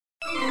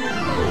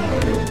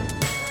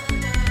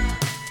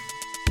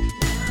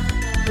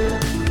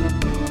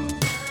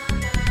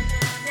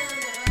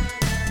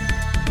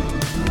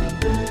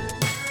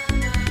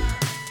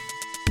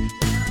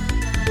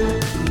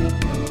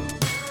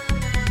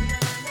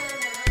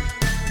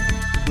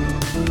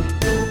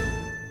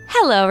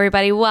Hello,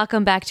 everybody.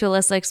 Welcome back to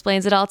Alyssa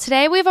Explains It All.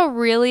 Today, we have a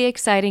really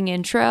exciting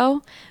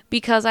intro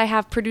because I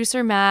have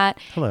producer Matt.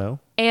 Hello.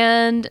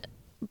 And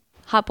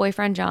hot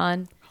boyfriend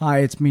John. Hi,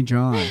 it's me,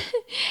 John.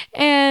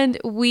 And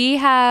we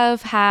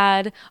have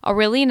had a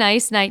really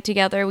nice night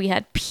together. We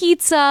had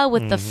pizza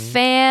with the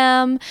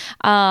fam.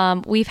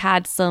 We've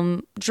had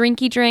some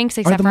drinky drinks,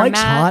 Are except the for mics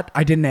Matt. hot?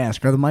 I didn't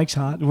ask. Are the mics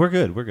hot? We're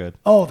good.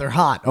 Oh, they're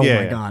hot. Oh, Yeah,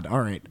 my yeah. God.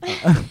 All right.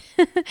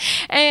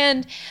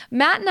 And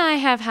Matt and I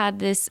have had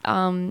this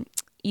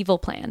evil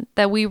plan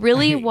that we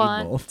really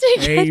want Evil. to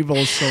get.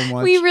 Evil so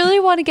much. We really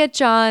want to get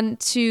John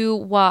to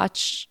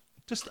watch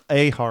Just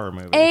a horror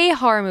movie. a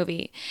horror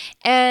movie.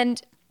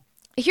 And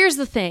here's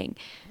the thing,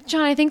 John,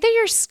 I think that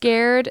you're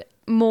scared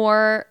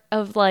more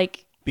of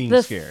like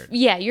Being scared.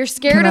 Yeah, you're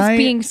scared Can of I-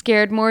 being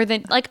scared more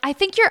than like I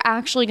think you're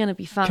actually going to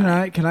be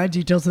fine. Can I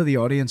detail to the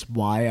audience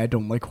why I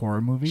don't like horror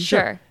movies?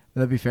 Sure.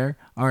 Would that be fair?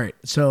 All right.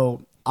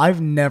 So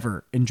I've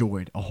never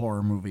enjoyed a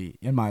horror movie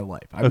in my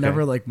life. I've Okay.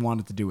 never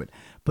wanted to do it.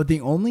 But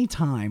the only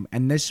time,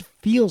 and this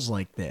feels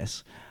like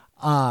this,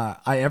 I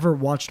ever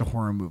watched a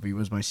horror movie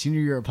was my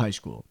senior year of high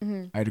school.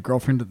 Mm-hmm. I had a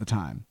girlfriend at the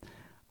time.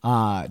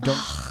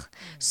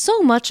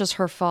 So much is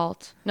her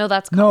fault. No,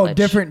 that's No, college.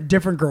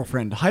 different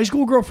girlfriend. High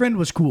school girlfriend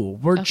was cool.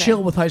 We're Okay.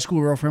 chill with high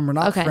school girlfriend. We're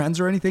not Okay. friends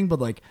or anything,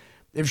 but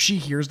if she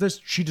hears this,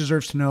 she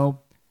deserves to know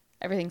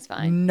Everything's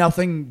fine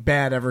nothing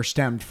bad ever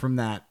stemmed from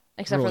that.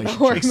 except for the relationship.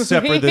 horror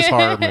Except movie. for this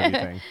horror movie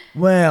thing.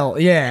 Well,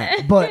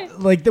 yeah, but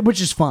which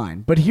is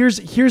fine. But here's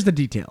the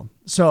detail.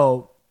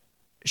 So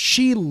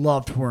she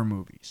loved horror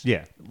movies.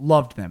 Yeah.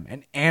 Loved them.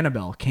 And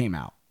Annabelle came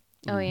out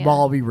Oh, yeah.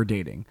 while we were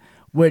dating,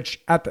 which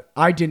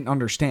I didn't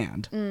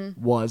understand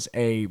was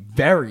a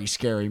very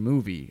scary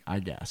movie, I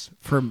guess,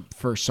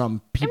 for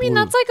some I people. mean,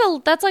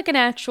 who- that's like an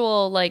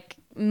actual like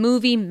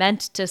movie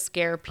meant to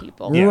scare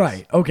people. Yes.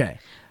 Right. Okay.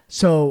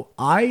 So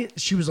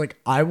she was like,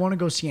 I want to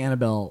go see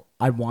Annabelle.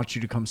 I want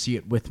you to come see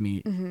it with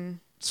me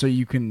so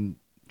you can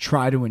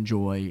try to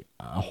enjoy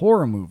a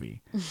horror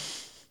movie.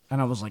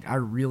 And I was like, I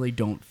really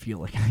don't feel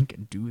like I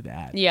can do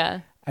that.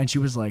 Yeah. And she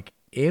was like,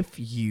 if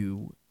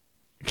you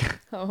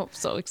Oh, I'm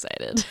so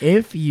excited.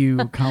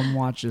 come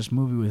watch this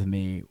movie with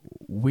me,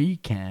 we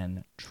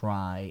can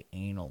try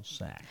anal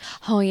sex.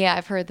 Oh yeah,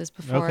 I've heard this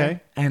before. Okay.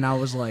 And I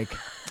was like,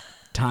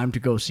 time to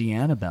go see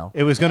Annabelle.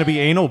 It was going to be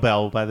Anal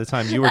Bell by the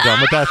time you were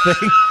done with that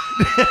thing.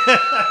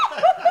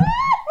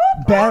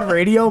 Bad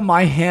radio,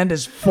 my hand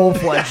is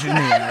full-fledged in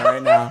the air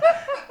right now.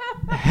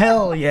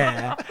 Hell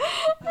yeah.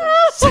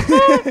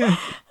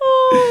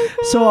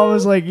 So I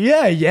was like,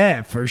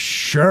 yeah, for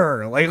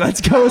sure.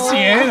 Let's go see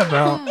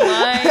Annabelle.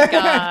 My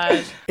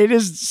God. It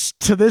is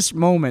to this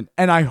moment,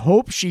 and I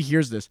hope she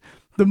hears this,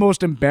 the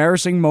most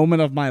embarrassing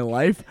moment of my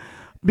life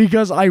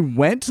because I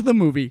went to the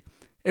movie.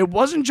 It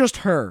wasn't just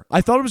her. I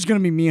thought it was going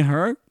to be me and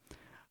her,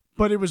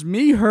 but it was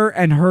me, her,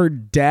 and her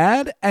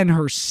dad and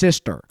her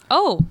sister.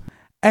 Oh,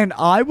 And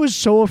I was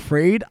so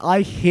afraid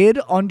I hid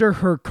under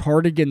her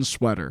cardigan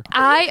sweater.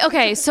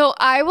 okay, so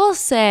I will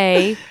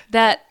say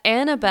that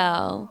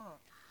Annabelle,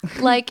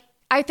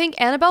 I think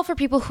Annabelle for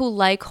people who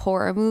like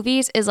horror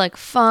movies is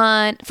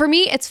fun. For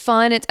me, it's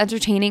fun, it's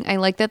entertaining. I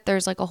like that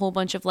there's a whole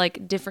bunch of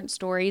different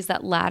stories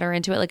that ladder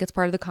into it, it's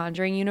part of the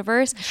Conjuring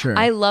universe. Sure.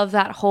 I love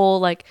that whole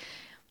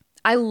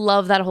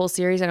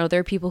series. I know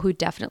there are people who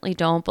definitely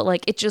don't,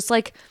 but it just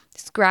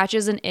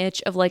scratches an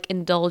itch of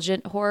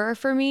indulgent horror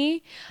for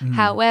me.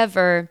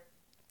 However,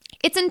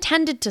 it's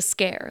intended to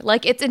scare.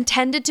 It's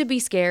intended to be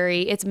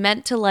scary. It's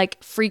meant to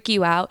freak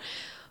you out.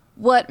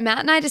 What Matt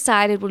and I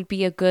decided would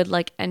be a good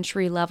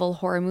entry level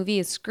horror movie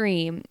is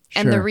Scream.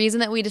 And the Sure. reason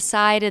that we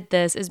decided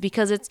this is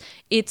because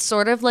it's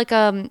sort of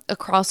a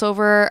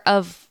crossover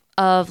of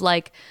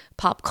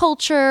pop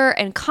culture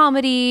and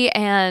comedy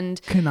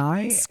and Can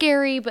I?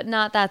 scary but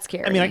not that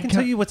scary. I mean, I can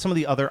tell you what some of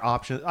the other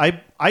options.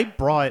 I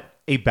brought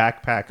a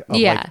backpack of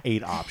Yeah.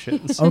 8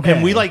 options. Okay.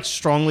 And we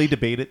strongly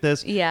debated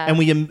this. Yeah. And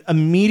we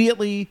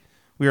immediately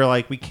we were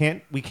like, we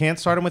can't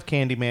start him with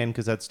Candyman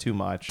because that's too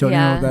much. Don't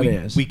Yeah. know what that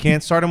is. We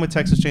can't start him with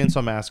Texas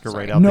Chainsaw Massacre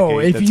right out No,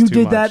 the gate. if That's you too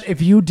did much.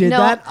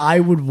 that, No. I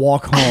would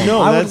walk home. No,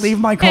 I would that's- leave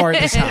my car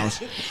at this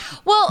house.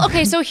 Well,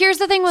 okay, so here's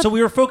the thing with So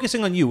we were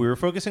focusing on you. We were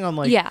focusing on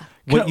Yeah.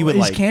 what you would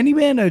is like.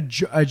 Candyman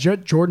a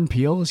Jordan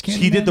Peele? Is Candyman?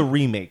 He did the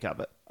remake of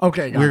it.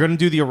 Okay, got We're it. going to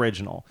do the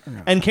original.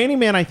 And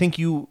Candyman, I think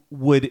you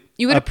would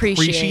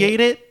appreciate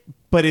it,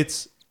 but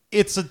it's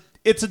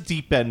a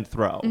deep end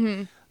throw.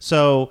 Mm-hmm.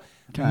 So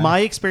Okay. my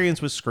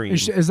experience with Scream,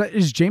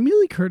 Is Jamie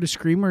Lee Curtis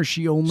Scream or is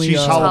she only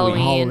She's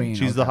Halloween.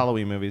 she's the okay.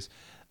 Halloween movies.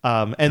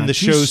 And God, the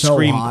she's show so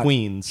Scream hot.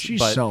 Queens. She's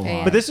but, so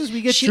hot. But this is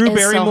we get She Drew is so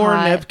Barrymore,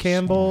 hot. Neve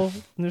Campbell.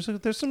 There's some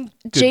good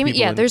Jamie. people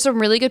Yeah, in- there's some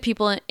really good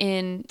people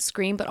in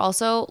Scream, but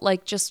also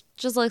just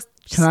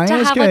Can I to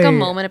ask have a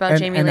moment about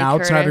Jamie an Lee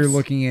outsider Curtis.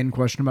 looking in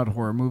question about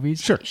horror movies?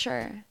 Sure.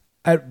 Sure.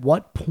 At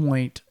what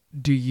point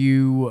do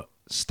you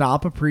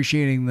stop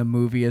appreciating the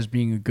movie as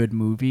being a good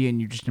movie and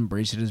you just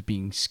embrace it as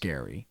being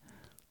scary?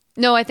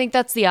 No, I think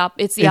that's it's the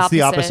It's opposite.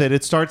 the opposite.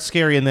 It starts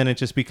scary and then it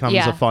just becomes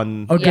Yeah. a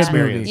fun A good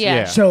experience. movie.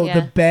 Yeah. So Yeah.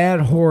 the bad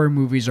horror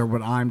movies are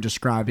what I'm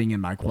describing in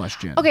my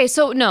question. Okay,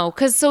 so no,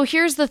 because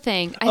here's the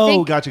thing. I Oh,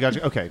 think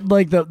gotcha. Okay.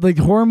 Like the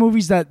horror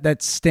movies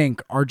that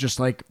stink are just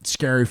like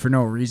scary for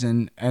no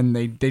reason, and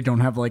they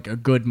don't have like a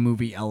good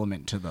movie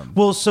element to them.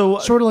 Well, so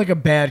Sort of like a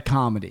bad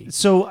comedy.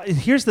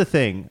 here's the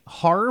thing.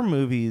 Horror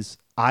movies,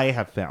 I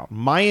have found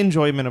my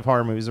enjoyment of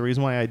horror movies, the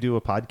reason why I do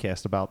a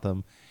podcast about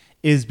them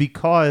is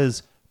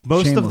because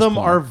most of Shameless them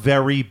plug. are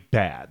very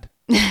bad.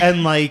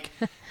 And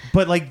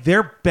but like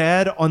they're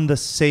bad on the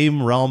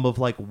same realm of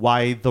like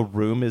why The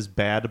Room is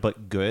bad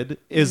but good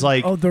is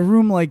like Oh, The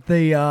Room, like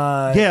the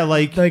yeah,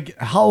 like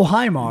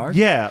Hallheimer.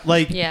 yeah,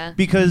 like Yeah.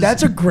 because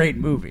That's a great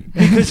movie.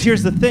 because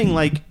here's the thing,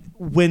 like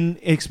when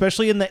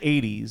especially in the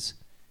 80s,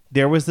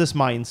 there was this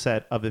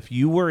mindset of if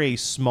you were a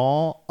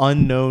small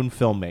unknown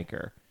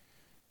filmmaker,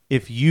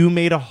 if you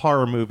made a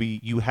horror movie,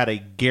 you had a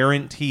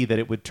guarantee that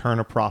it would turn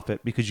a profit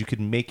because you could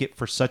make it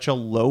for such a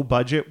low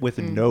budget with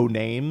no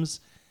names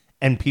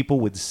and people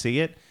would see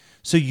it.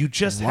 So you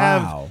just Wow.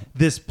 have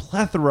this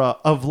plethora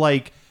of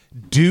like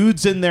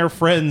dudes and their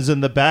friends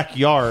in the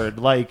backyard,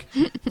 like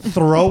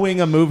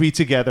throwing a movie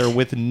together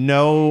with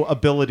no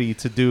ability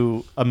to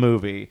do a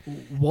movie.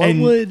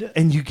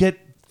 And you get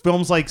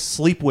films like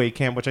Sleepaway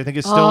Camp, which I think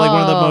is still like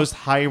one of the most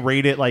high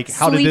rated, like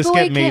how did this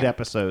get Sleepaway made Camp-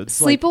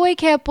 episodes. Like, Sleepaway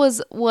Camp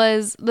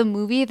was the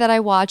movie that I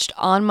watched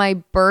on my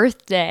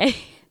birthday.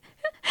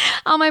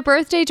 On my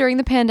birthday during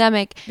the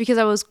pandemic because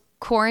I was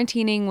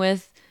quarantining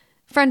with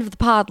friend of the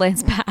pod,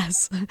 Lance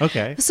Bass.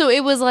 okay. So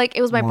it was my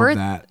Love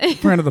birthday. that.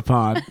 Friend of the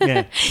pod.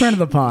 Yeah. Friend of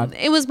the pod.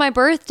 It was my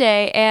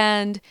birthday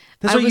and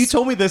That's I why you was-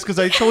 told me this because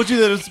I told you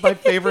that it's my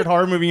favorite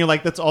horror movie. And you're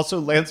like, that's also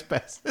Lance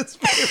Bass's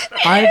favorite.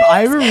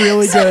 I have a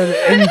really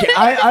good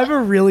I have a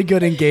really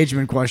good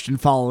engagement question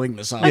following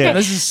this up. Okay.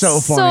 This is so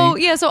So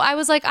funny. yeah, so I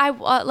was like, I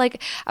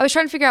was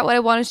trying to figure out what I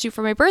wanted to do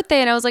for my birthday,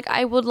 and I was like,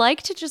 I would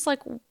like to just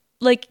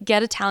like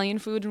get Italian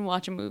food and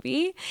watch a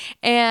movie.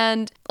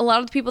 And a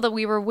lot of the people that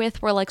we were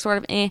with were like sort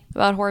of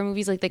about horror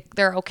movies, like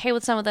they're okay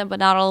with some of them, but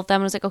not all of them.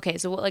 And I was like, okay,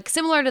 so like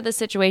similar to this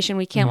situation,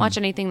 we can't watch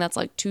anything that's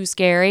like too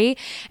scary.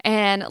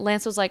 And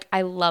Lance was like,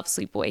 I love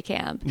Sleepaway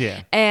Camp.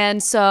 Yeah.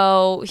 And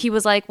so he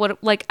was like, what,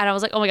 like, and I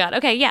was like, oh my God,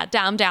 okay, yeah,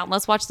 I'm down.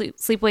 Let's watch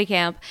Sleepaway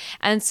Camp.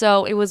 And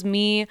so it was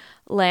me,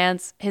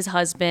 Lance, his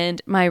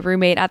husband, my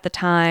roommate at the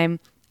time,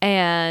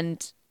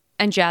 and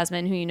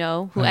Jasmine, who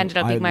who ended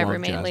up I being my love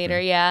roommate Jasmine. later.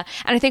 Yeah.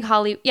 And I think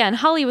Holly, and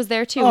Holly was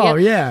there too. Oh,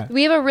 yeah.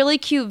 We have a really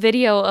cute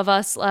video of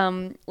us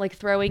like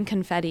throwing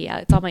confetti.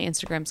 It's on my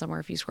Instagram somewhere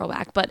if you scroll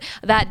back. But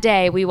that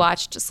day we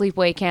watched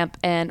Sleepaway Camp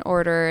and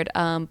ordered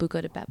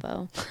Buco de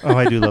Beppo. Oh,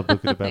 I do love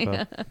Buca de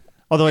Beppo.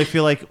 Although I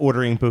feel like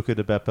ordering Buca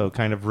de Beppo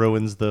kind of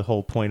ruins the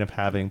whole point of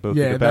having Buca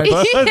Yeah, de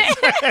Beppo.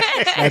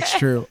 That's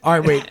true. All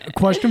right, wait. A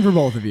question for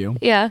both of you.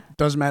 Yeah.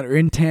 Doesn't matter,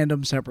 in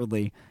tandem,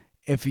 separately.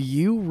 If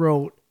you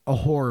wrote a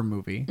horror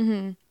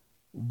movie,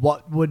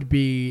 what would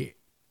be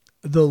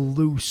the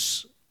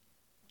loose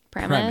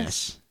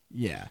premise?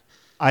 Yeah.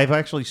 I've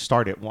actually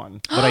started one,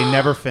 but I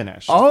never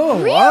finished. Oh,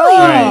 Really?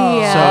 Right.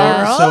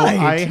 Yeah. So Alright.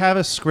 I have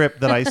a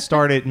script that I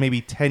started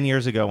maybe 10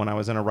 years ago when I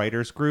was in a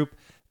writer's group.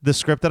 The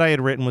script that I had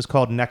written was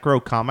called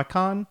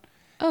Necrocomic-Con.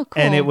 Oh,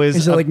 cool. And it was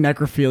Is it like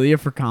necrophilia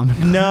for comic?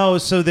 No,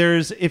 so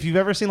if you've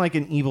ever seen like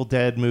an Evil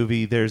Dead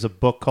movie, there's a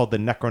book called the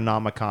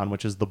Necronomicon,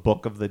 which is the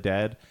Book of the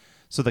Dead.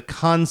 So the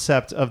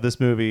concept of this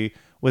movie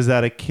was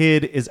that a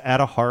kid is at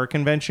a horror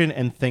convention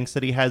and thinks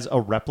that he has a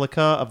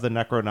replica of the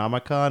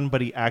Necronomicon, but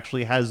he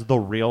actually has the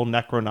real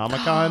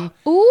Necronomicon.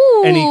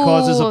 Ooh. And he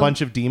causes a bunch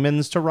of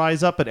demons to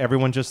rise up, but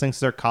everyone just thinks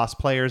they're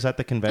cosplayers at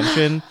the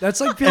convention. That's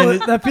like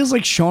that feels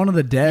like Shaun of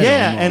the Dead.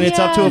 Yeah, almost. and it's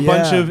up to a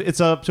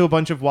Yeah.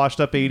 bunch of washed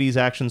up 80s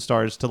action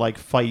stars to like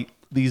fight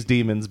these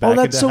demons back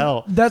that's into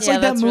hell. That's Yeah,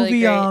 like that that's really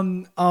movie.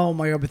 great. Oh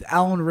my god, with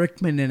Alan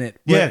Rickman in it.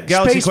 Yeah, Where-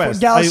 Galaxy Space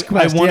Quest. Galaxy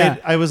Quest. I wanted. Yeah.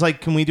 I was like,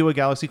 can we do a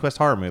Galaxy Quest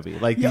horror movie?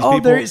 Like these Oh,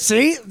 people. there.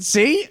 See.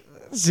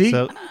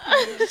 So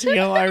See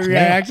how I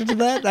reacted to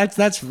that?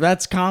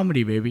 That's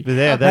comedy, baby.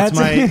 yeah, that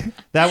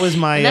was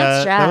my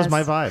That's that was jazz.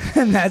 my vibe.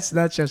 And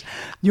that's just.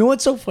 You know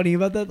what's so funny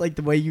about that? Like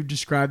the way you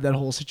described that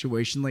whole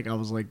situation. Like I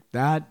was like,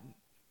 that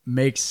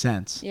makes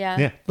sense. Yeah.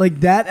 Yeah. Like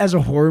that as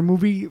a horror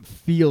movie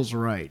feels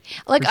right.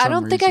 Like, for I some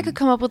don't think I reason. could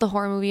come up with a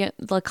horror movie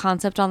like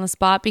concept on the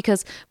spot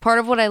because part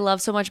of what I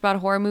love so much about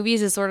horror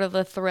movies is sort of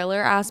the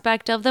thriller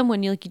aspect of them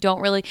when you don't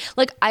really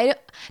like I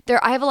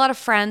have a lot of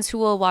friends who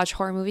will watch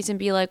horror movies and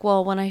be like,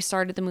 well, when I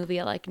started the movie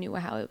I like knew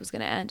how it was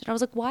going to end. And I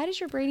was like, why does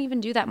your brain even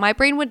do that? My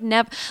brain would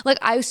never like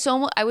I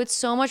would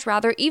so much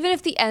rather, even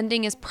if the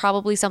ending is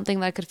probably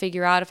something that I could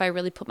figure out if I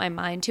really put my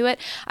mind to it,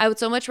 I would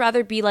so much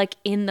rather be like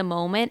in the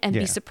moment and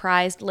Yeah. be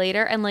surprised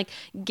later and like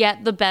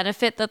get the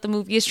benefit that the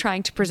movie is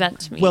trying to present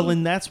to me. Well,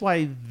 and that's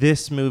why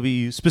this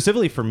movie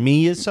specifically for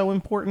me is so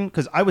important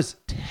because I was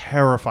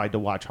terrified to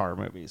watch horror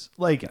movies.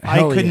 Like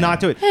Hell I could yeah. not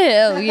do it.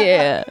 hell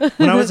yeah.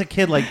 When I was a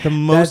kid, like the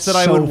most That's that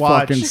I so would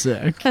watch, fucking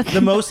sick. the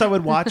most I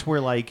would watch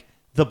were like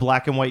the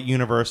black and white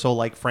Universal,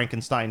 like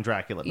Frankenstein,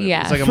 Dracula movies.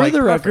 Yeah. Like, I'm For like, the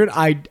perfect. record,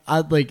 I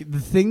like the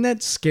thing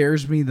that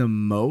scares me the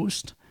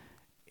most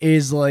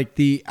is like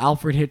the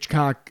Alfred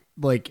Hitchcock,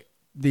 like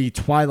the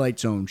Twilight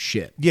Zone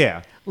shit.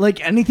 Yeah.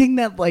 Like anything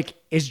that like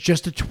is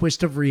just a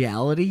twist of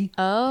reality.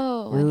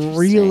 Oh,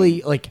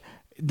 Really, like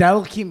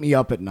that'll keep me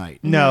up at night.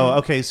 No,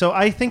 okay. So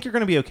I think you're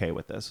going to be okay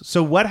with this.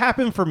 So what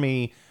happened for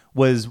me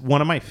was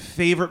one of my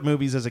favorite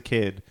movies as a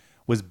kid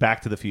was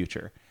Back to the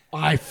Future.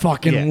 I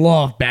fucking Yeah.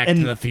 love Back to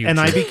the Future. And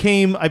I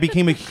became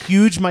a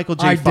huge Michael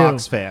J. I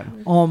Fox do.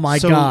 fan. Oh my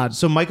God.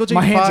 So Michael J.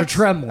 My Fox, hands are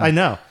trembling. I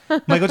know.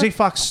 Michael J.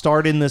 Fox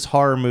starred in this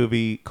horror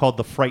movie called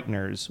The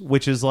Frighteners,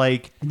 which is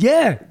like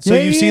Yeah. So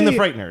Yeah, you've yeah, seen The yeah.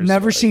 Frighteners?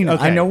 Never seen it.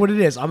 Okay. I know what it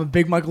is. I'm a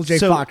big Michael J.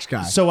 Fox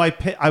guy. So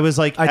I was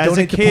like, I as a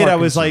donate to kid, I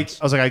was like,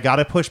 Parkinson's. I got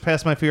to push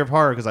past my fear of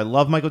horror because I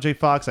love Michael J.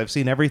 Fox. I've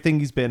seen everything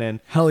he's been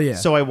in. Hell yeah.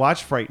 So I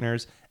watched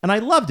Frighteners, and I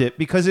loved it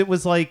because it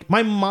was like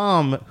my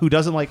mom, who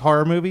doesn't like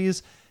horror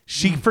movies,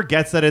 she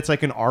forgets that it's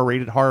like an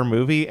R-rated horror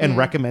movie and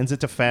recommends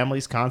it to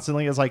families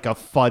constantly as like a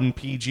fun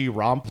PG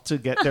romp to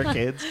get their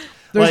kids.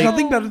 There's Like,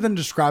 nothing better than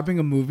describing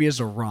a movie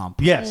as a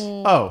romp. Yes.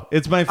 Oh,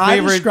 it's my I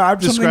favorite.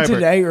 described something describer.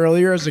 today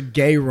earlier as a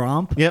gay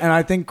romp, Yep. and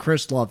I think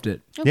Chris loved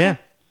it. Yeah.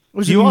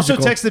 was a You also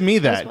musical. texted me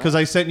that because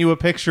I sent you a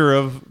picture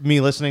of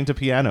me listening to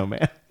Piano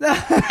Man.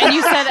 And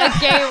you said a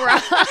gay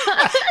rock.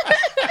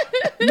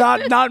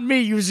 Not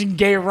me using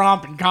gay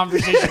romp in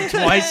conversation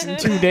twice in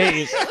 2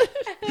 days.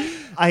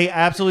 I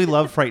absolutely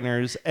love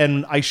Frighteners,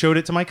 and I showed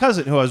it to my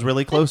cousin who I was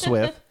really close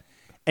with,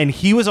 and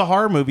he was a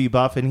horror movie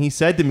buff, and he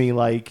said to me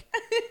like,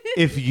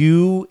 if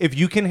you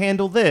can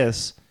handle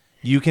this,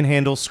 you can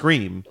handle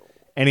Scream.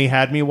 And he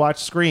had me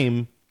watch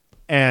Scream,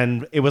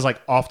 and it was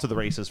like off to the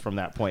races from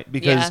that point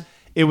because Yeah.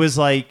 it was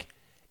like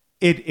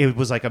it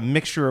was like a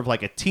mixture of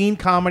like a teen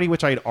comedy,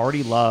 which I had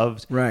already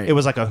loved. Right. It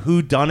was like a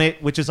whodunit,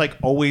 which is like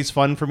always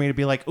fun for me to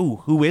be like, ooh,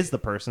 who is the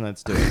person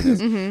that's doing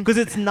this? Because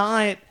it's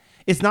not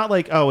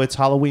like, oh, it's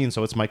Halloween,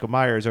 so it's Michael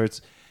Myers, or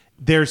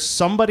there's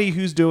somebody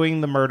who's doing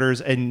the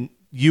murders, and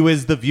you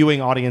as the viewing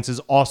audience is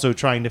also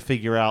trying to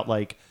figure out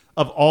like,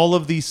 of all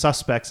of these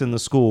suspects in the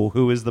school,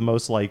 who is the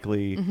most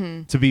likely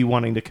to be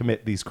wanting to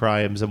commit these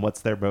crimes and what's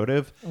their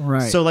motive.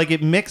 Right. So like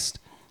it mixed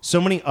so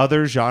many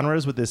other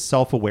genres with this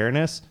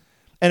self-awareness.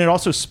 And it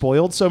also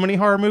spoiled so many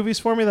horror movies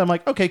for me that I'm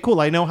like, okay,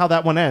 cool. I know how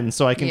that one ends.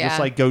 So I can just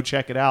Yeah. like go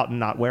check it out and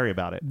not worry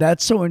about it.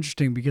 That's so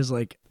interesting because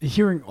like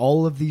hearing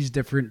all of these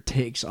different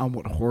takes on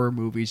what horror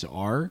movies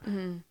are,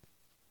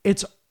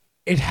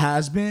 it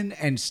has been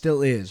and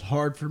still is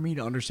hard for me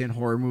to understand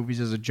horror movies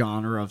as a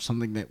genre of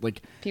something that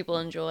like People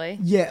enjoy.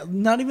 yeah,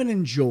 not even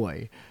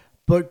enjoy,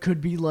 but could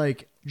be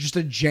like just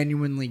a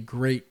genuinely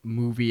great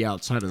movie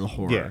outside of the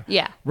horror. Yeah.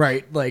 Yeah.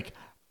 Right? Like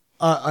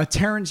a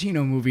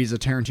Tarantino movie is a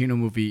Tarantino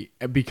movie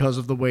because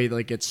of the way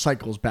like it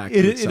cycles back to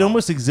It itself.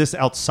 almost exists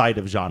outside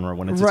of genre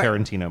when it's Right. a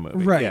Tarantino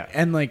movie. Right. Yeah.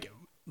 And like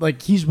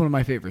he's one of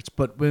my favorites.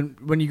 But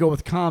when you go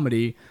with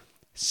comedy,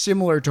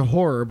 similar to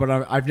horror, but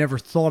I've never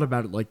thought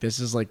about it like this,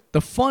 is like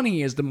the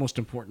funny is the most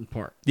important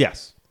part.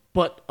 Yes.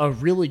 But a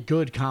really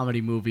good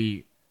comedy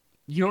movie,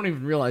 you don't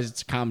even realize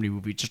it's a comedy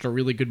movie. It's just a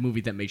really good movie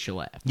that makes you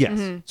laugh.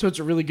 Yes. So it's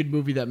a really good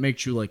movie that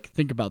makes you like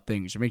think about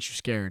things or makes you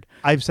scared.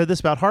 I've said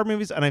this about horror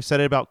movies and I've said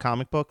it about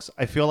comic books.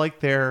 I feel like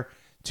they're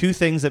two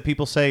things that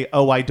people say,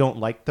 oh, I don't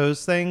like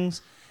those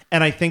things.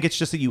 And I think it's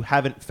just that you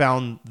haven't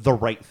found the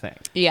right thing.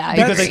 Yeah, I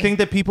Because I agree. think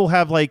that people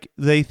have like,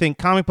 they think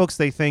comic books,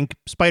 they think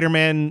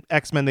Spider-Man,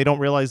 X-Men, they don't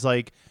realize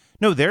like,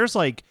 no, there's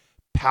like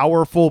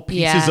powerful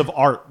pieces Yeah. of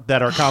art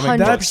that are comic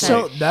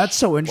 100%. books. That's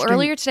so interesting.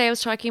 Earlier today, I was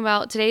talking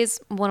about today's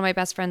one of my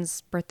best friend's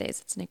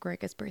birthdays. It's Nick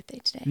Ricka's birthday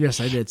today. Yes,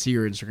 I did see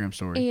your Instagram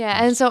story.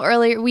 Yeah, and so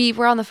earlier we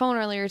were on the phone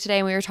earlier today,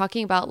 and we were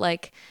talking about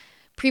like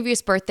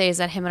previous birthdays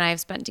that him and I have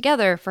spent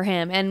together for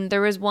him. And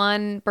there was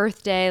one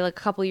birthday like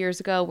a couple years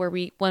ago where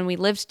when we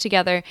lived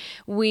together,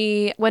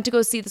 we went to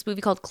go see this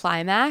movie called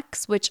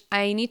Climax, which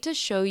I need to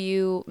show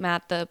you,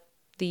 Matt, the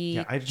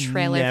Yeah, I've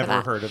trailer never for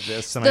that. heard of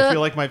this. And The- I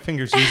feel like my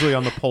finger's usually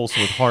on the pulse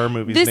with horror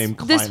movies named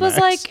Climax. This was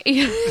like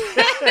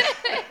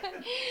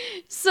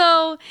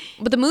so,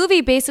 but the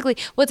movie basically,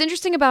 what's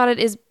interesting about it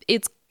is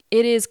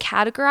it is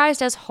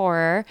categorized as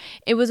horror.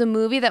 It was a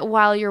movie that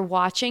while you're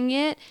watching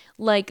it,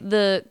 like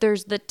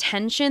there's the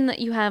tension that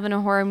you have in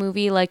a horror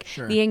movie, like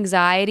the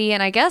anxiety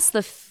and I guess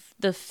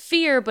the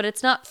fear, but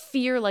it's not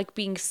fear like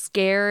being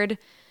scared,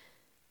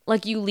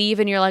 like you leave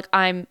and you're like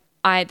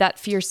that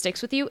fear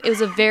sticks with you. It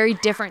was a very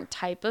different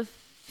type of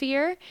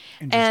fear.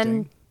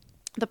 And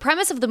the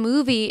premise of the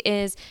movie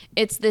is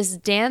it's this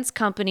dance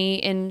company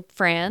in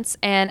France,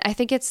 and I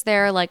think it's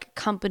their like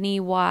company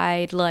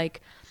wide like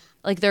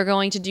they're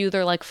going to do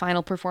their like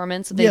final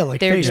performance. Yeah, like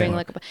they're Facebook. doing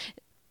like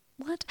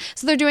what?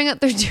 So they're doing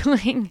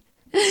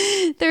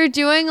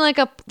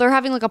they're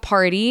having like a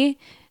party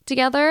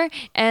together,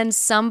 and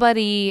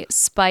somebody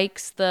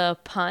spikes the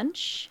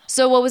punch.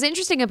 So what was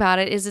interesting about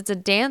it is it's a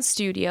dance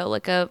studio,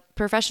 like a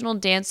professional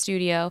dance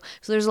studio.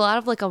 So there's a lot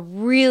of like a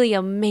really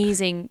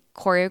amazing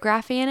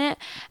choreography in it.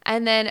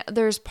 And then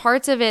there's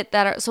parts of it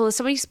that are, so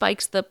somebody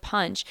spikes the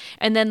punch,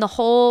 and then the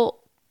whole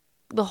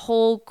the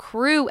whole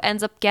crew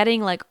ends up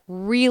getting like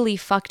really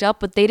fucked up,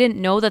 but they didn't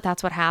know that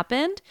that's what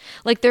happened.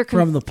 Like they're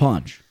From the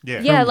punch. Yeah.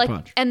 yeah, From the like,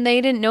 punch. and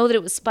they didn't know that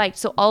it was spiked.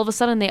 So all of a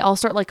sudden, they all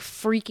start like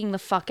freaking the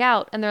fuck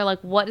out, and they're like,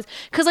 "What is?"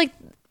 Because like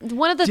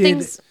one of the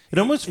things. It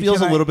almost feels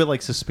Can a I- little bit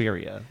like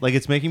Suspiria. Like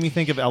it's making me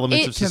think of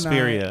elements of Can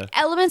Suspiria.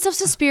 Elements of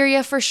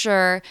Suspiria for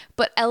sure,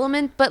 but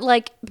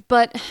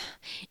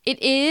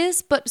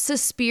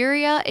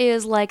Suspiria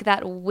is like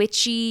that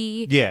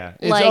witchy, Yeah.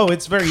 It's, like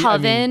it's very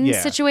coven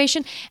yeah.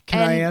 situation.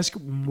 Can and I ask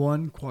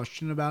one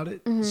question about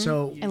it?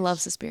 So, I love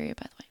Suspiria,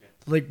 by the way.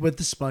 like with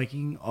the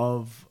spiking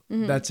of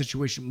that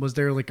situation, was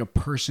there like a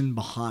person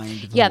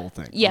behind the Yeah, whole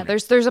thing? yeah. Okay.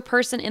 There's a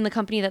person in the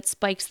company that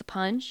spikes the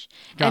punch,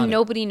 Got and it.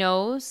 nobody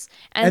knows.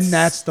 And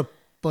that's the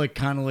like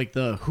kind of like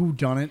the who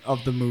done it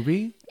of the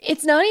movie.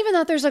 It's not even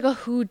that there's like a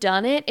who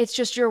done it. It's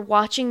just you're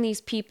watching these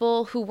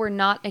people who were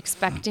not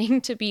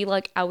expecting to be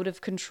like out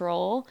of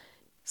control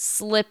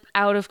slip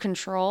out of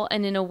control,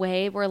 and in a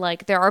way where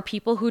like there are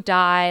people who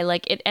die,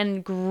 like it,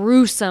 and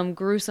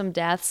gruesome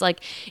deaths.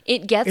 Like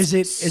it gets Is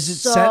it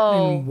set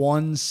in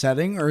one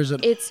setting or is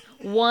it? It's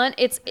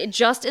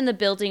just in the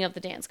building of the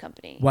dance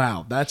company.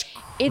 Wow, that's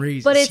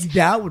crazy. but it's- See,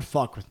 that would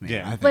fuck with me.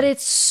 Yeah. I think. But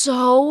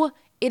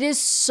it is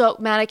so,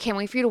 man, I can't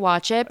wait for you to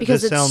watch it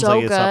because This it's sounds so like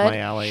good. it's up my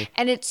alley.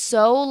 And it's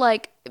so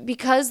like,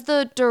 because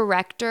the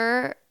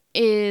director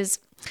is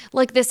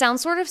like, this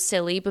sounds sort of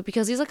silly, but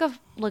because he's like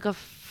a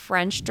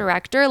French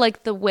director,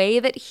 like the way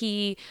that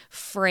he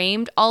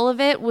framed all of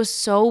it was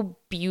so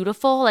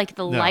beautiful, like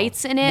the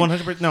lights in it.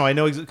 100%. No, I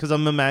know because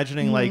I'm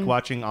imagining like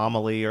watching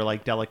Amelie or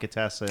like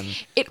Delicatessen,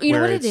 You know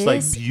where what it's it like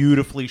is?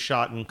 beautifully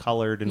shot and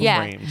colored and Yeah.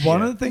 framed. One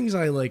Yeah. of the things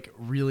I like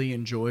really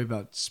enjoy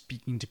about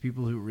speaking to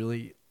people who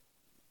really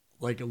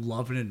like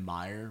love and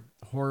admire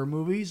horror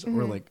movies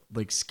or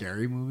like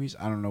scary movies.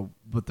 I don't know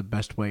what the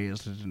best way is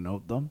to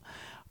denote them,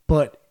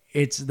 but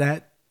it's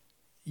that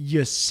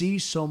you see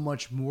so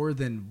much more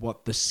than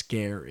what the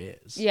scare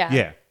is.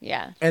 Yeah.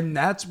 And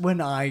that's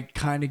when I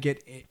kind of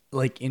get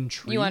like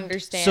intrigued. You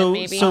understand, So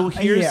maybe.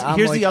 here's I'm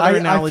here's like, the other I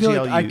analogy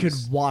feel like I'll I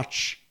use. could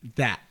watch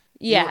that.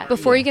 Yeah.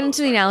 Before you get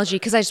into the analogy,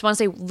 because I just want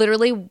to say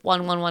literally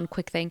one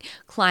quick thing.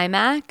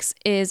 Climax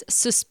is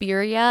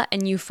Suspiria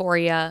and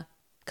Euphoria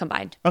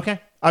combined.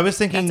 Okay. I was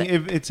thinking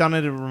That's it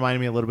sounded, it reminded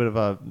me a little bit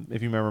of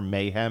if you remember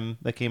Mayhem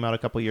that came out a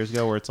couple years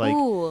ago, where it's like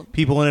Ooh.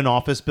 people in an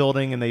office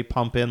building and they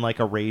pump in like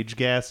a rage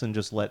gas and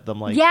just let them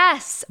like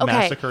Yes. Okay.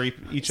 massacre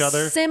each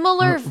other.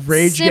 Similar.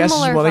 Rage gas is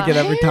similar what I get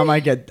every vibe. time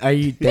I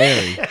eat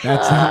dairy.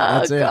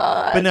 That's it.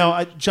 But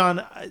no,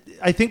 John,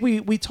 I think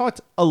we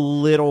talked a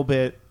little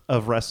bit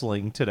of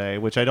wrestling today,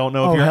 which I don't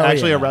know if Oh, you're hell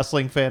actually yeah. a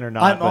wrestling fan or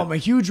not. I'm a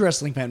huge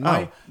wrestling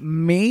fan.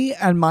 Me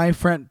and my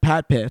friend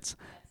Pat Pitts.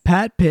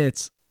 Pat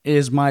Pitts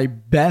is my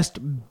best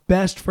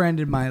friend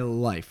in my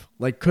life.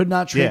 Like, could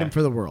not trade Yeah. him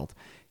for the world.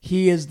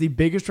 He is the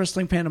biggest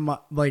wrestling fan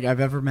I've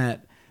ever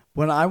met.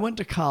 When I went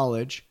to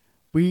college,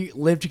 we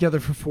lived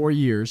together for 4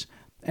 years,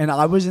 and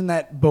I was in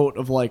that boat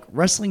of like,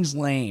 wrestling's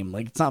lame.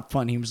 Like, it's not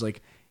fun. He was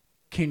like,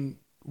 can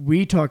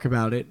we talk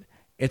about it?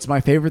 It's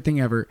my favorite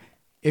thing ever.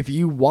 If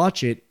you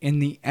watch it in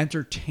the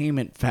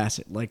entertainment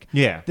facet, like,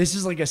 Yeah. this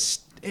is like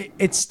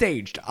it's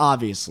staged,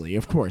 obviously,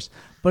 of course.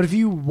 But if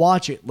you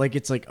watch it like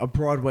it's like a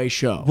Broadway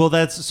show. Well,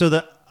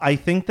 I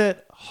think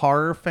that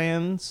horror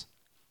fans,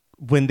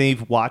 when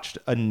they've watched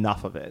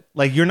enough of it,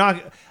 like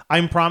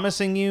I'm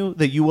promising you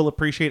that you will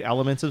appreciate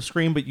elements of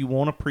Scream, but you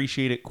won't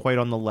appreciate it quite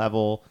on the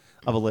level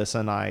of Alyssa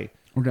and I.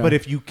 Okay. But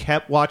if you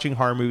kept watching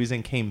horror movies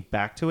and came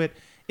back to it,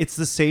 it's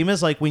the same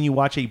as like when you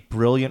watch a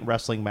brilliant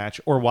wrestling match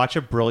or watch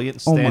a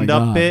brilliant Oh my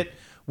stand-up God. bit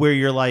where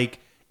you're like,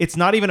 it's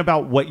not even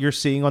about what you're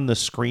seeing on the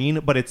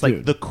screen, but it's like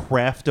Dude. the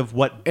craft of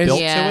what Is- built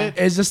Yeah. to it.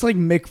 Is this like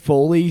Mick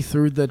Foley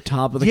through the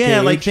top of the Yeah,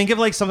 cage? like think of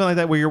like something like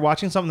that where you're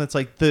watching something that's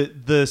like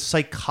the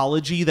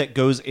psychology that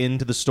goes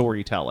into the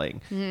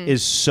storytelling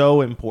is so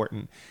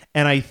important.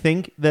 And I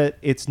think that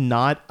it's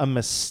not a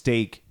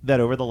mistake that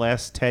over the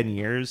last 10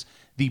 years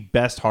the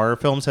best horror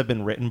films have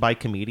been written by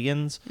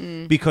comedians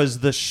because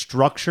the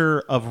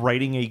structure of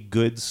writing a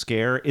good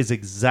scare is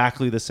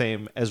exactly the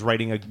same as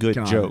writing a good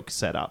Got joke it.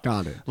 setup.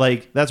 Got it.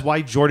 Like that's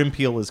why Jordan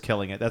Peele is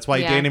killing it. That's why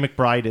Yeah. Danny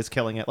McBride is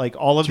killing it. Like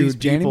all of these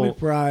Dude, Danny people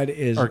McBride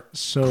is are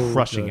so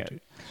crushing good.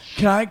 it.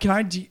 Can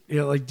I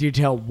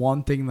detail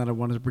one thing that I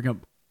wanted to bring up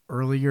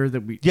earlier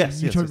that we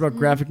Yes, you yes, talked yes. about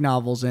graphic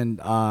novels and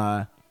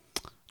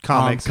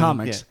Comics. and-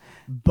 comics.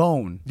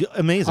 Bone. yeah.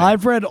 Amazing.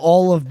 I've read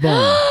all of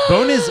Bone.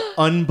 Bone is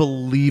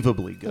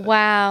unbelievably good.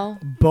 Wow.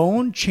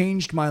 Bone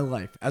changed my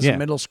life as Yeah. a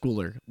middle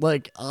schooler.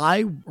 Like,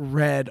 I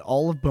read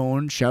all of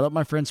Bone. Shout out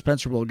my friend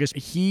Spencer Wilgus.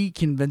 He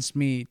convinced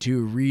me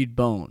to read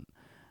Bone.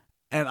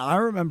 And I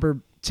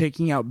remember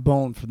taking out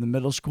Bone from the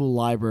middle school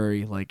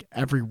library like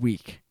every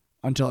week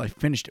until I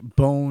finished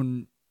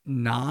Bone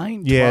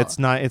 9. Yeah,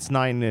 12. it's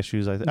 9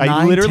 issues. I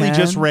 9, literally 10.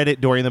 just read it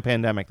during the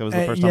pandemic. That was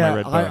the first time I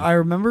read Bone. I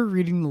remember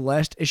reading the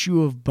last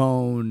issue of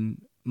Bone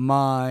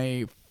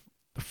my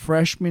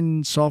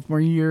freshman,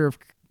 sophomore year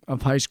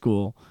of high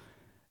school.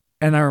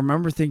 And I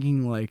remember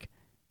thinking, like,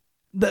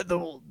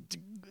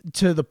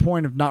 to the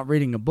point of not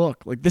reading a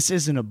book. Like, this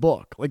isn't a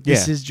book. Like,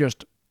 this Yeah. is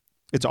just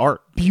It's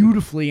art.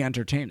 beautifully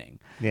entertaining.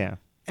 Yeah.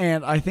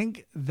 And I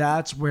think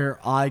that's where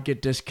I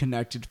get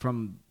disconnected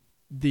from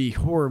the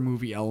horror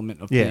movie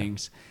element of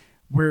things,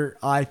 where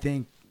I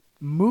think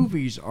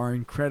movies are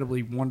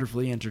incredibly,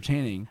 wonderfully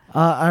entertaining.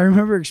 I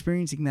remember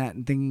experiencing that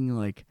and thinking,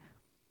 like,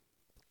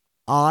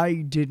 I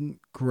didn't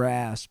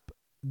grasp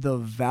the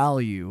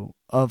value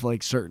of,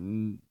 like,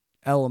 certain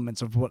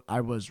elements of what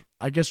I was,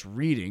 I guess,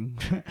 reading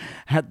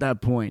at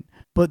that point.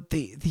 But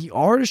the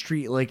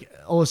artistry, like,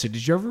 Alyssa,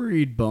 did you ever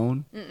read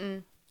Bone?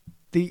 Mm-mm.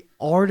 The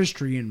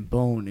artistry in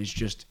Bone is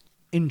just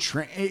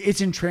it's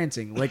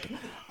entrancing. Like,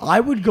 I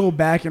would go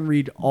back and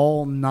read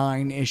all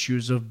 9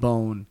 issues of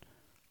Bone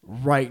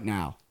right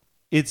now.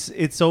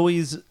 It's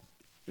always, and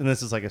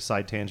this is like a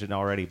side tangent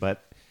already,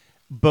 but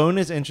Bone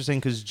is interesting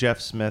because Jeff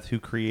Smith, who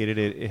created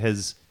it,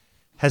 has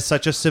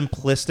such a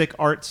simplistic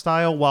art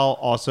style while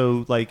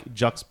also like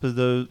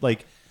juxtaposed,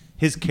 like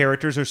his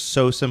characters are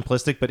so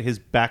simplistic, but his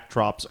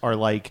backdrops are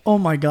like, Oh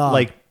my God.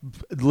 like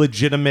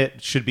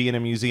legitimate, should be in a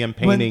museum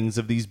paintings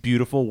of these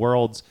beautiful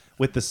worlds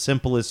with the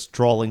simplest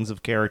drawings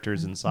of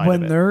characters inside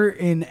When of it. they're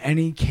in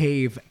any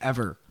cave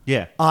ever,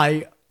 Yeah.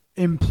 I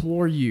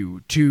implore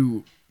you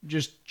to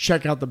just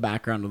check out the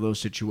background of those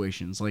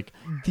situations. Like,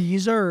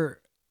 these are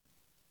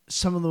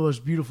some of the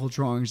most beautiful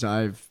drawings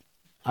I've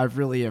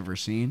really ever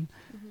seen.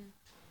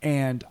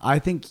 And I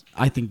think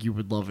you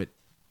would love it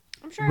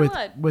I'm sure with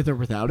I would. with or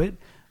without it.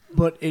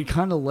 But it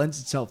kind of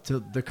lends itself to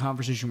the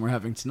conversation we're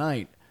having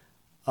tonight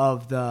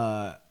of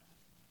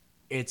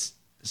it's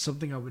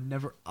something I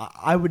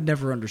would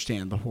never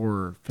understand, the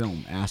horror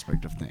film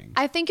aspect of things.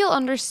 I think you'll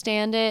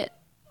understand it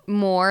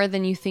more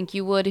than you think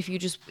you would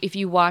if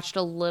you watched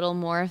a little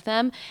more of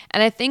them.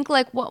 And I think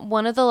like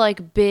one of the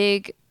like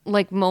big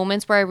like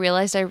moments where I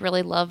realized I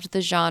really loved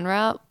the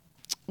genre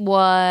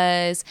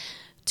was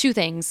 2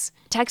 things.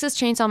 Texas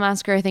Chainsaw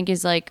Massacre, I think,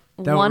 is like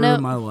That one ruined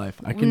of my life.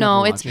 I can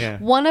no, never it's watch it. Yeah.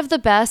 one of the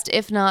best,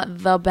 if not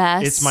the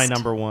best. It's my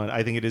number one.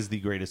 I think it is the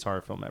greatest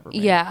horror film ever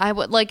made. Yeah, I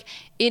would like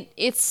it.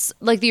 It's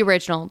like the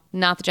original,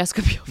 not the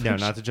Jessica Biel. No, version.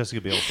 not the Jessica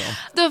Biel film.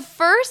 The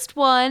first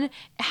one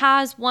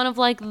has one of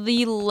like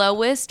the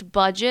lowest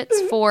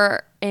budgets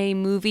for a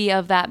movie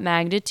of that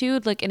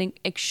magnitude, like an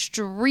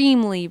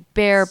extremely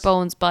bare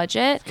bones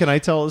budget. Can I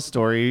tell a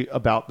story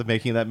about the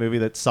making of that movie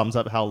that sums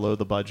up how low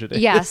the budget is?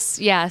 Yes,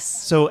 yes.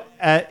 So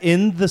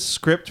in the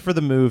script for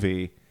the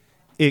movie,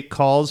 it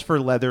calls for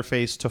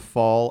Leatherface to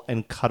fall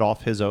and cut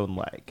off his own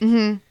leg.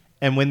 Mm-hmm.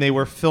 And when they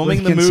were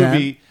filming With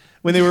consent?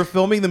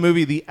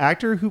 the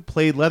actor who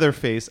played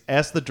Leatherface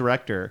asked the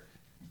director,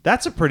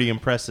 "That's a pretty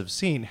impressive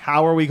scene.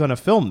 How are we going to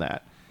film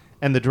that?"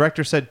 And the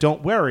director said,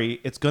 "Don't worry,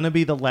 it's going to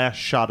be the last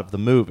shot of the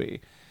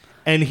movie."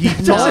 And he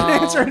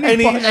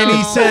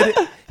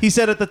he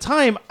said at the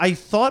time, I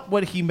thought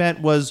what he meant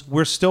was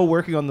we're still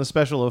working on the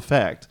special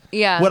effect.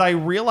 Yeah. What I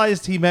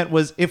realized he meant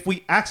was if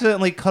we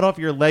accidentally cut off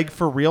your leg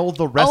for real,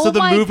 the rest Oh of the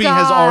my movie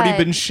has already God.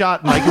 been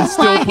shot and I can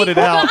still put it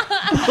out.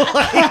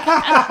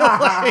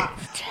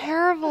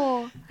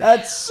 Terrible.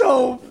 That's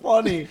so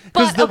funny.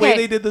 Because But, the way okay.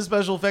 they did the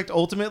special effect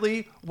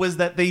ultimately was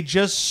that they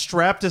just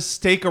strapped a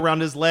stake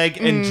around his leg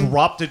and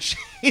dropped a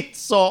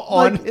chainsaw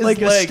on his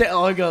leg.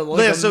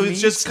 Like So a it meat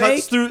just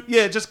cuts steak? through.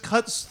 Yeah, it just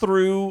cuts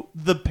through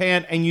the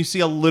pan, and you see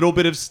a little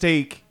bit of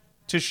steak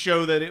to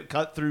show that it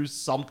cut through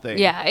something.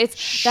 Yeah, it's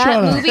Shut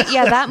that up. movie.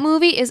 Yeah, that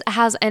movie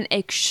has an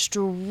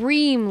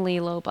extremely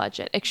low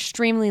budget,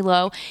 extremely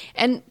low,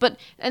 and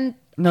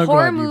No, go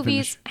horror ahead, you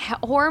movies.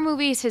 Horror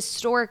movies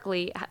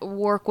historically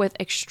work with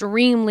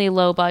extremely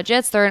low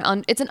budgets.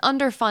 It's an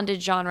underfunded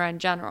genre in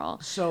general.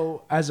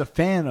 So, as a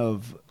fan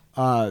of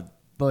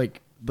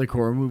like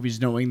horror movies,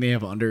 knowing they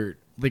have under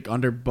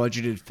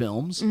budgeted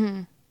films,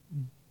 Mm-hmm.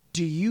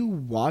 do you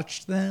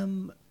watch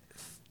them,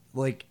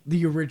 like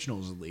the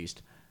originals at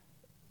least,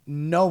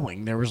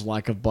 knowing there was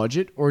lack of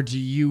budget, or do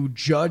you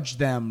judge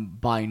them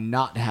by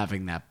not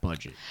having that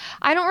budget?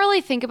 I don't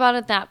really think about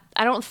it that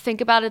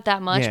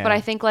much, Yeah. but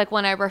I think like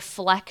when I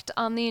reflect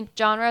on the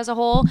genre as a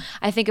whole,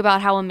 I think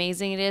about how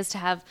amazing it is to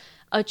have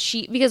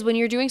because when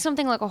you're doing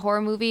something like a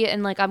horror movie,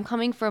 and like I'm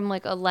coming from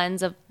like a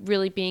lens of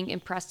really being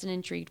impressed and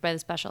intrigued by the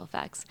special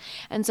effects.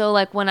 And so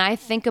like when I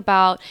think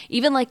about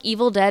even like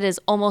Evil Dead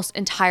is almost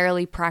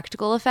entirely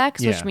practical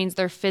effects, which Yeah. means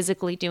they're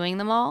physically doing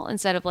them all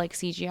instead of like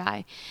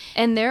CGI.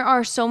 And there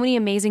are so many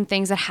amazing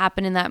things that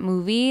happen in that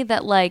movie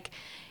that like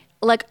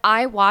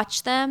I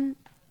watch them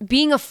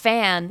being a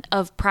fan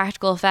of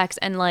practical effects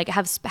and like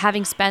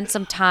having spent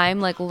some time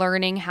like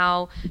learning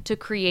how to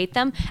create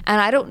them,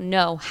 and I don't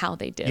know how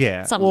they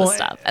did some of the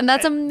stuff, and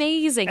that's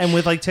amazing. And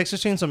with like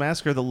Texas Chainsaw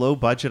Massacre, the low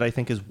budget I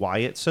think is why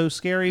it's so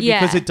scary, Yeah.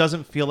 because it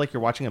doesn't feel like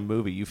you're watching a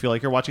movie. You feel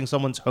like you're watching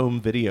someone's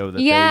home video that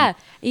they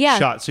Yeah.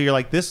 shot. So you're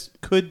like, this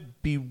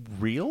could be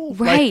real,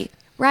 right,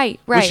 right.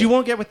 Which you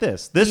won't get with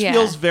this. This Yeah.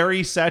 feels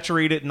very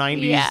saturated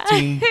 90s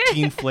Yeah.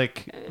 teen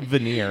flick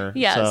veneer.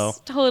 Yes, So.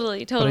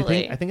 totally. But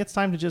I think it's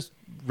time to just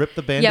rip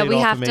the Band-Aid Yeah, we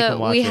off have and make them to.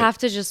 watch We it. have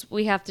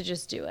to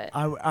just do it.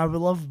 I would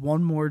love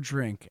one more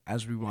drink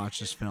as we watch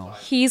this film.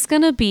 He's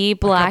gonna be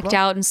blacked couple?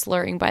 out and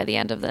slurring by the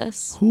end of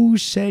this. Who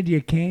said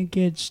you can't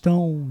get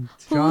stoned?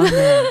 John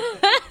Mayer.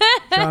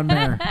 John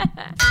Mayer.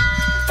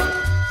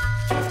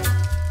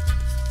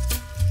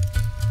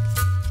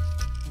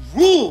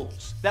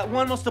 Rules that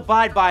one must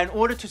abide by in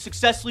order to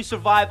successfully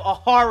survive a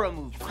horror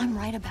movie. If I'm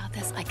right about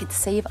this, I could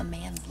save a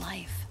man's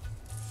life.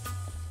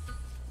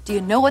 Do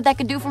you know what that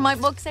could do for my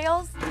book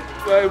sales?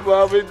 My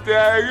mom and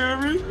dad are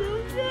gonna be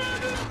so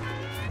sad.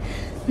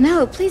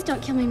 No, please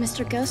don't kill me,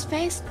 Mr.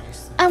 Ghostface.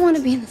 I want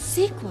to be in the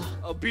sequel.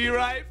 I'll be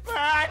right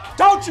back.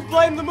 Don't you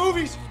blame the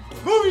movies.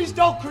 Movies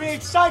don't create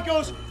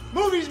psychos.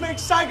 Movies make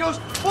psychos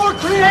more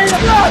creative.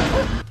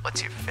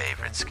 What's your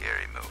favorite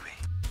scary movie?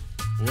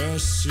 Where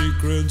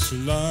secrets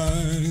lie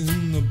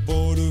in the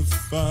border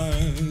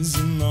fires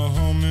and the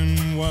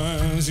humming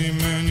wires. Yeah,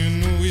 man, you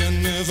know you're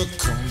never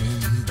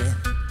coming back.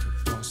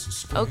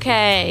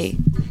 Okay.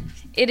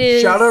 It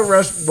is. Shout out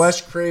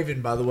Wes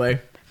Craven, by the way.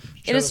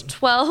 It is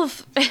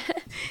 12.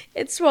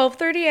 It's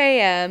 12:30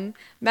 a.m.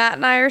 Matt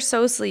and I are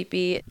so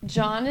sleepy.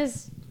 John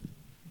is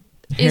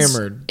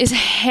Hammered. Is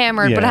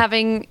hammered, but Yeah.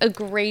 having a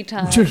great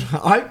time. Dude,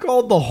 I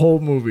called the whole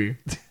movie.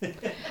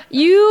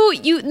 You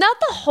not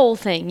the whole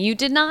thing. You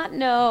did not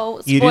know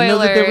spoilers. You didn't know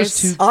that there was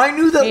two. I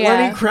knew that Yeah.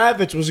 Lenny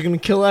Kravitz was going to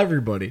kill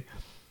everybody.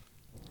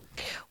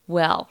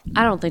 Well,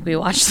 I don't think we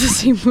watched the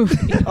same movie.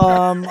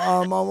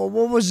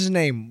 What was his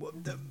name?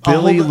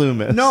 Billy hold on.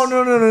 Loomis. No.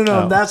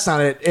 Oh. That's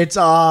not it. It's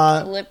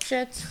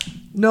Lipschitz.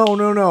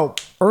 no.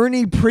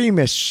 Ernie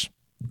Primus.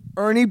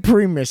 Ernie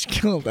Primus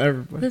killed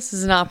everybody. This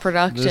is not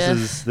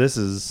productive. This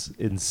is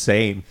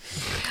insane.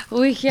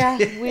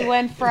 We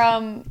went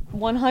from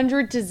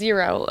 100 to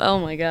 0. Oh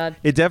my god.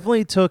 It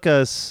definitely took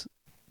us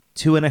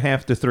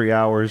 2.5 to 3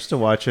 hours to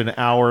watch an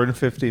hour and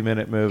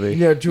 50-minute movie.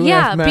 Yeah, 2.5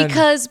 Yeah, men.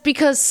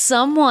 because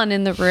someone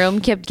in the room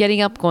kept getting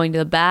up, going to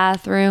the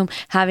bathroom,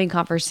 having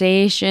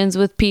conversations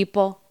with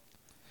people.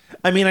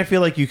 I mean, I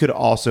feel like you could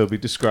also be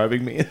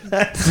describing me in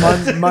that.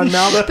 my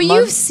mouth. But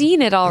you've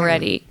seen it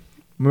already.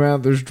 My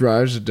mouth is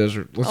dry as a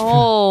desert.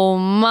 Oh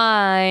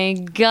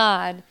my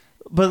god.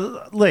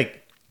 But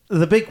like,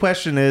 the big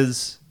question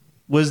is,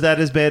 was that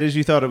as bad as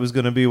you thought it was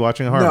going to be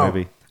watching a horror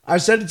movie? I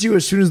said it to you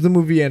as soon as the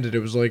movie ended. It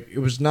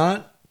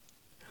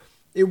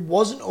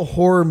wasn't a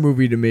horror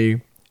movie to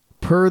me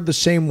per the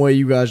same way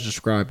you guys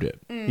described it.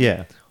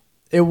 Yeah.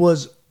 It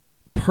was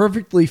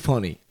perfectly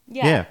funny.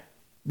 Yeah.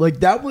 Like,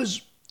 that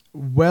was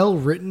well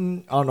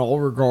written on all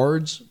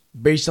regards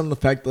based on the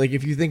fact, like,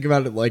 if you think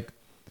about it, like,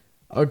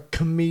 a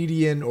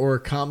comedian or a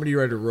comedy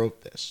writer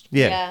wrote this.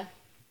 Yeah.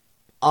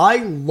 I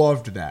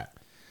loved that.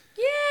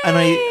 And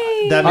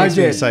that makes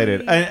me did.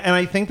 excited. And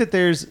I think that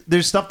there's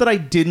stuff that I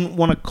didn't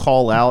want to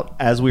call out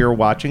as we were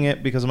watching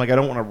it because I'm like, I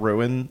don't want to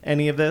ruin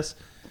any of this.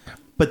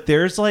 But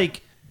there's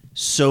like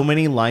so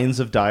many lines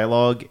of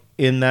dialogue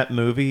in that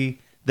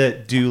movie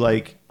that do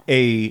like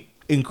a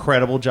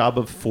incredible job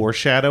of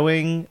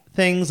foreshadowing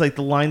things. Like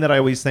the line that I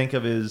always think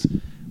of is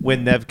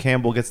when Neve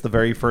Campbell gets the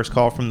very first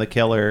call from the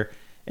killer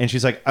and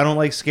she's like, I don't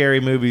like scary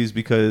movies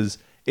because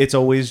it's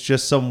always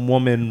just some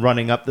woman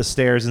running up the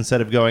stairs instead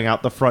of going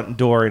out the front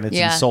door, and it's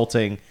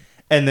insulting.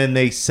 And then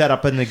they set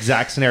up an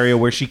exact scenario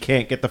where she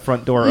can't get the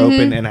front door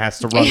open and has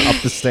to run up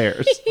the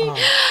stairs.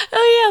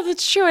 Oh yeah,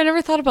 that's true. I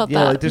never thought about that.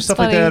 Yeah, like there's That's stuff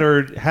like funny. that,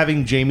 or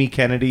having Jamie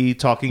Kennedy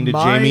talking to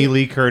Jamie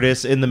Lee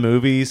Curtis in the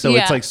movie, so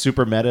Yeah. it's like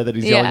super meta that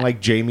he's Yeah. yelling like,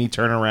 Jamie,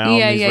 turn around.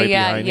 Yeah, and he's yeah, right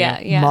yeah, behind yeah,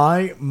 you.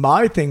 yeah.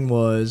 My thing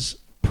was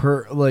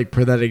per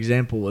that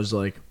example was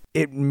like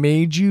it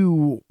made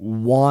you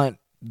want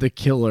the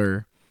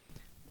killer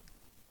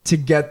to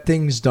get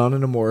things done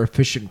in a more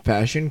efficient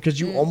fashion because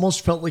you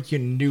almost felt like you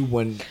knew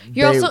when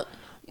You're they also-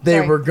 they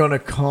sorry. were gonna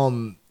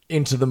come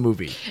into the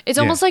movie. It's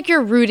almost like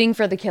you're rooting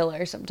for the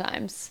killer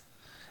sometimes.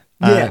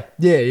 Yeah,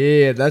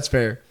 that's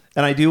fair.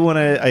 And I do want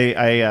to.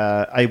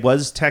 I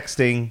was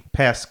texting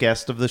past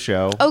guest of the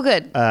show. Oh,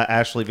 good.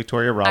 Ashley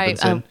Victoria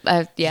Robinson.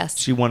 Yes.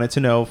 She wanted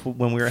to know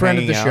when we were Friend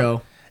of hanging the out.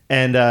 show.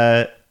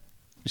 And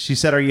she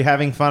said, "Are you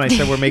having fun?" I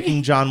said, "We're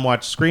making John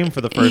watch Scream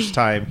for the first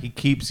time. He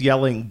keeps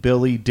yelling,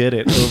 'Billy did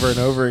it,' over and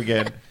over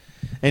again."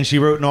 And she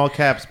wrote in all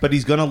caps, "But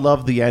he's gonna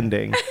love the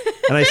ending."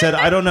 And I said,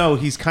 "I don't know.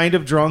 He's kind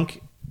of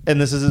drunk,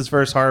 and this is his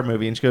first horror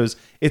movie." And she goes,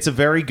 "It's a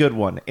very good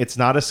one. It's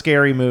not a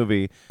scary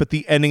movie, but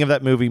the ending of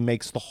that movie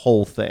makes the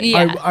whole thing."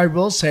 Yeah. I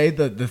will say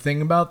that the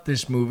thing about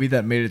this movie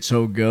that made it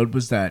so good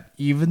was that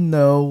even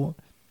though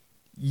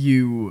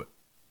you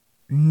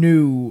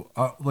knew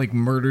like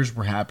murders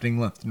were happening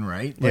left and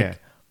right, like Yeah.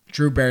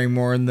 Drew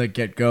Barrymore in the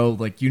get-go,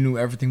 like you knew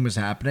everything was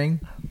happening,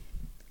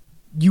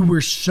 you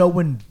were so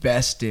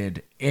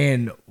invested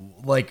in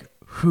like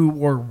who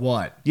or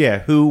what. Yeah,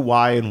 who,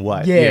 why, and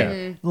what.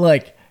 Yeah.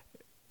 Like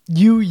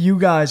you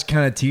guys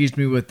kind of teased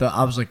me with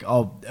I was like,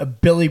 oh,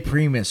 Billy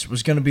Primus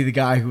was going to be the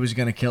guy who was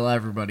going to kill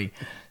everybody.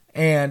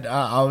 And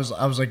I was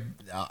like,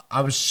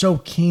 I was so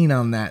keen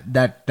on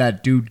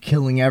that dude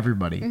killing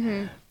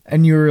everybody.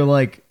 And you were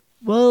like,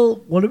 well,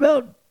 what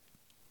about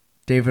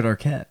David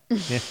Arquette?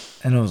 Yeah.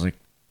 And I was like,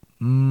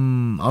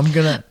 I'm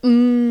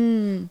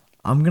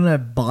gonna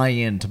buy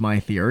into my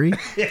theory.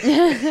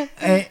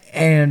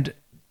 and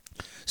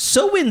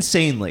so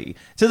insanely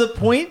to the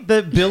point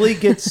that Billy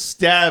gets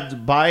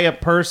stabbed by a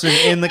person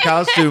in the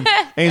costume,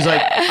 and he's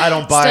like, "I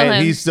don't buy Still it.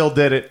 him. He still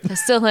did it."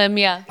 Still him,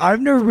 yeah.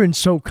 I've never been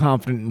so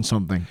confident in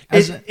something.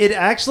 It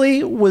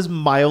actually was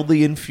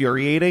mildly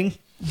infuriating,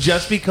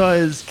 just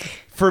because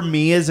for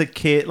me as a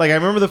kid, like I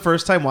remember the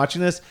first time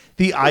watching this,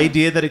 the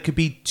idea that it could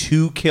be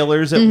two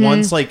killers at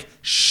once like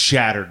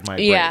shattered my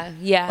brain.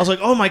 Yeah. I was like,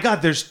 oh my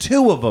God, there's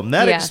two of them.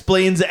 That Yeah.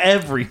 explains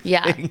everything.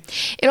 Yeah.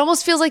 It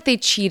almost feels like they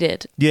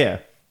cheated. Yeah.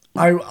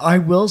 I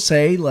will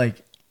say,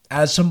 like,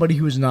 as somebody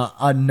who is not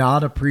a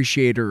not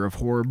appreciator of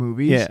horror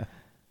movies, Yeah.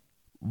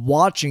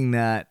 watching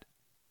that,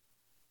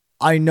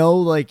 I know,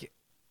 like,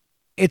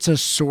 it's a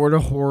sort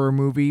of horror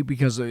movie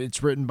because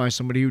it's written by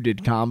somebody who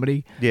did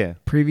comedy Yeah.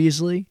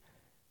 previously.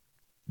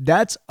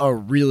 That's a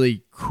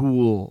really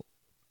cool,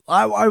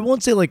 I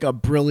won't say like a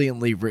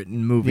brilliantly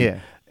written movie. Yeah.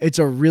 It's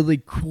a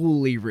really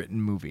coolly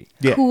written movie.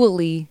 Yeah.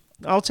 Coolly.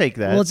 I'll take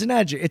that. Well, it's an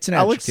adjective. It's an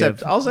I'll adjective.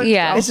 accept. I'll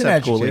Yeah. I'll It's an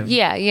accept adjective. Cooley.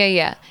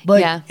 Yeah.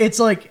 Like, yeah. it's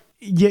like,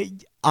 yeah,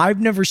 I've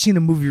never seen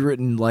a movie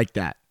written like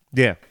that.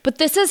 Yeah. But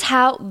this is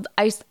how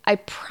I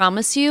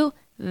promise you,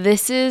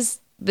 this is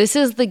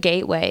the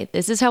gateway.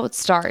 This is how it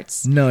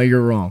starts. No,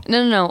 you're wrong.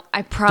 No.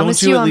 I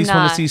promise Don't you at I'm least not.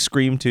 want to see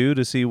Scream 2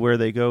 to see where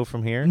they go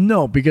from here?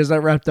 No, because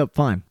that wrapped up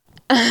fine.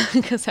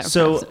 'Cause I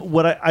So promise.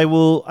 what I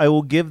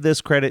will give this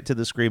credit to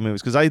the Scream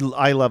movies because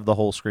I love the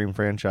whole Scream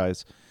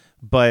franchise,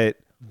 but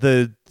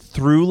the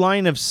through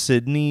line of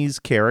Sydney's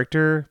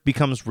character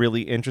becomes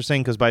really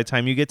interesting because by the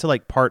time you get to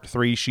like part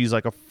 3, she's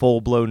like a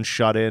full blown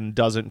shut in,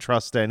 doesn't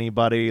trust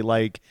anybody,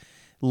 like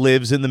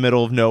lives in the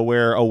middle of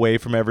nowhere, away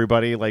from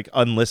everybody, like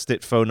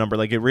unlisted phone number.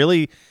 Like it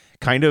really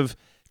kind of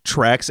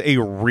tracks a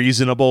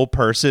reasonable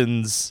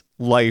person's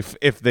life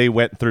if they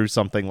went through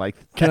something like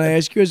that. Can I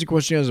ask you as a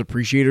question as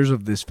appreciators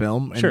of this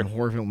film and Sure.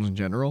 horror films in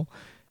general?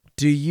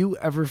 Do you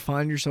ever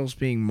find yourselves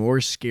being more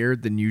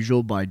scared than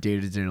usual by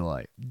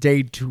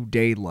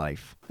day-to-day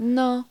life?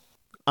 No.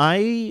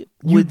 I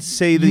would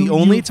say the you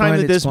only time find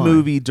that it's this fine.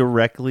 movie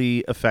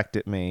directly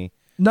affected me.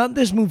 Not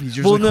this movie,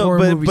 just like horror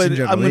movies in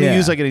general. I'm going to yeah.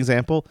 use like an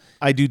example.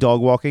 I do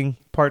dog walking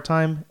part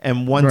time,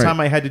 and one Right. time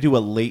I had to do a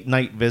late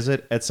night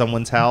visit at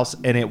someone's house,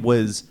 and it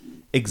was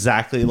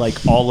exactly like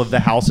all of the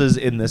houses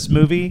in this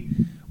movie,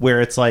 where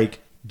it's like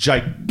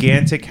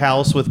gigantic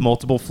house with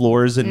multiple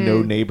floors and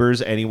no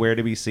neighbors anywhere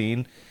to be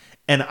seen.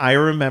 And I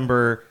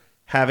remember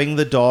having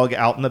the dog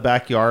out in the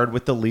backyard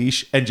with the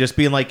leash and just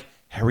being like,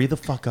 hurry the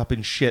fuck up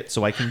and shit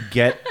so I can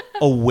get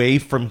away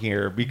from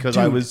here, because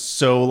I was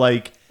so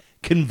like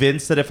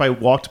convinced that if I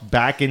walked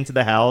back into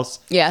the house,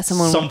 Yeah,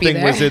 someone would be something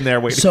there. was in there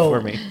waiting So for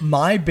me.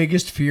 my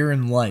biggest fear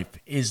in life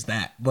is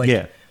that, like,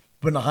 Yeah.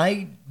 when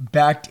I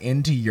backed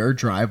into your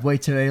driveway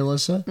today,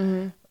 Alyssa,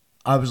 Mm-hmm.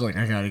 I was like,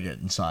 I gotta get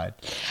inside.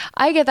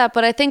 I get that,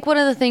 but I think one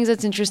of the things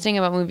that's interesting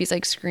about movies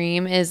like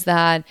Scream is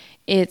that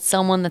it's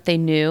someone that they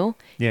knew.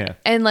 Yeah.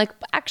 And like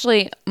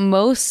actually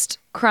most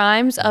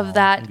crimes of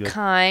that good.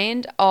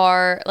 kind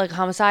are like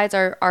homicides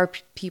are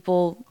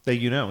people That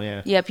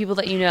yeah. people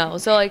that you know.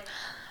 So like,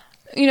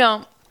 you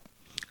know,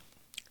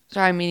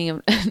 sorry, I'm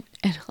meeting an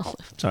olive.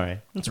 Sorry.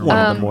 It's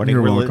 1 in the morning.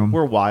 You're We're, welcome.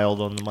 we're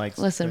wild on the mics.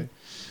 Listen.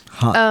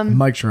 Hot.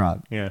 Mike's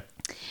hot. Yeah.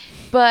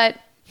 But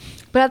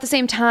at the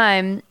same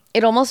time,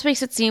 it almost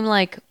makes it seem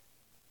like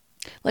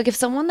if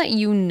someone that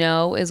you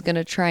know is going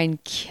to try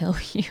and kill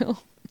you,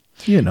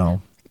 You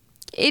know.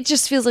 it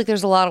just feels like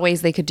there's a lot of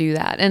ways they could do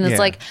that. And it's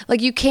Yeah.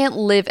 like you can't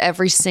live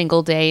every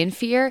single day in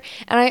fear.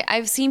 And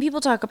I've seen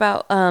people talk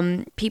about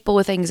people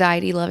with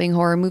anxiety loving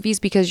horror movies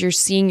because you're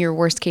seeing your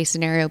worst case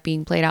scenario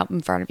being played out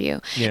in front of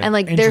you. Yeah. And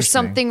like there's Interesting.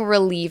 something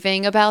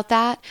relieving about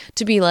that,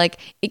 to be like,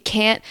 it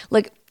can't,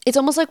 like, it's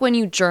almost like when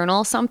you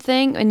journal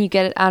something and you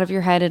get it out of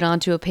your head and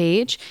onto a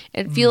page.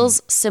 It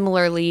feels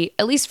similarly,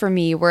 at least for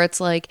me, where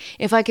it's like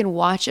if I can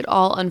watch it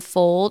all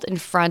unfold in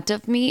front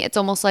of me, it's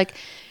almost like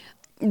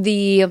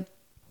the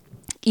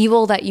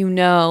evil that you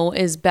know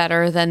is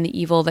better than the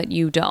evil that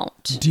you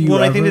don't. Do you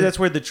Well, ever, I think that's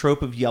where the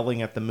trope of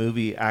yelling at the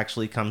movie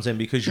actually comes in,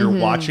 because you're Mm-hmm.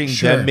 watching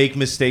Sure. them make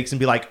mistakes and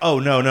be like, "Oh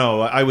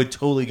no, I would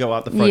totally go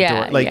out the front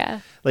Yeah, door." Like,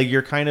 yeah. like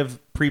you're kind of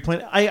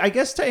pre-planned. I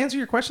guess to answer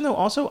your question though,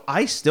 also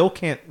I still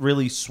can't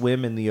really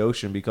swim in the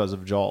ocean because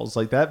of Jaws.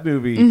 Like that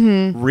movie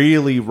Mm-hmm.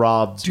 really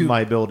robbed Dude,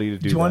 my ability to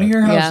do. Do you that. want to hear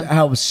Yeah.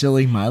 how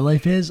silly my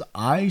life is?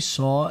 I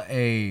saw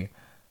it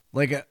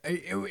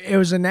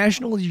was a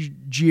National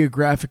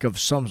Geographic of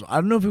some. I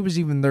don't know if it was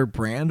even their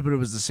brand, but it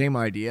was the same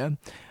idea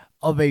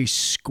of a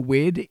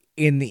squid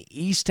in the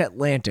East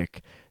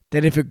Atlantic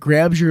that if it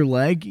grabs your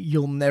leg,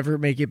 you'll never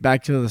make it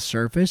back to the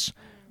surface.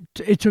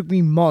 It took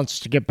me months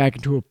to get back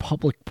into a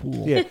public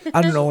pool. Yeah.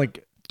 I don't know,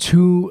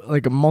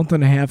 like a month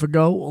and a half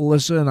ago,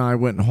 Alyssa and I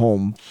went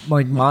home,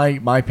 like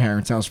my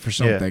parents' house for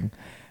something.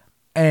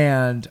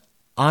 And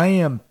I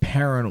am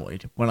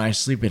paranoid when I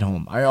sleep at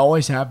home. I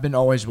always have been,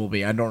 always will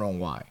be. I don't know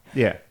why.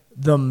 Yeah.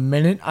 The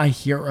minute I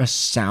hear a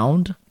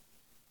sound,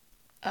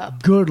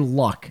 good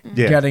luck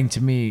Yeah.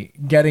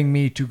 getting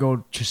me to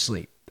go to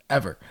sleep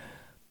ever.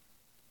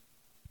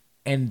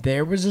 And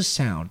there was a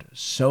sound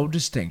so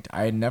distinct.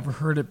 I had never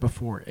heard it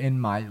before in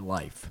my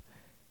life.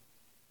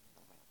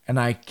 and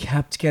I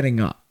kept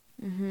getting up.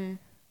 Mm-hmm.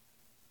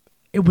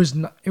 It was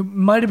not, it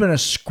might have been a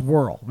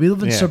squirrel. We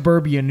live in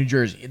suburbia, New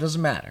Jersey. It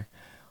doesn't matter.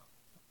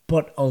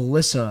 But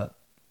Alyssa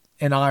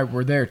and I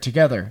were there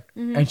together,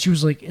 and she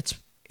was like,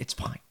 "It's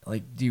fine.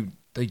 Like, do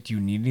you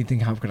need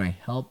anything? How can I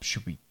help?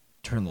 Should we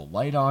turn the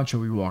light on?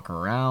 Should we walk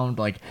around?"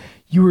 Like,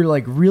 you were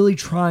like really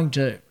trying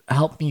to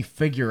help me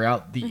figure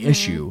out the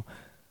issue.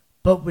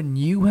 But when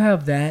you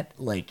have that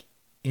like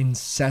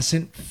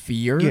incessant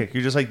fear,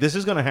 you're just like, this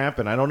is gonna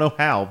happen. I don't know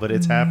how, but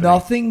it's happening.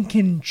 Nothing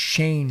can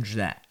change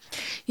that.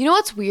 You know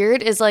what's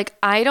weird is like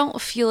I don't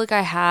feel like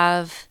I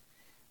have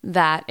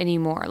that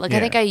anymore. Like I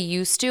think I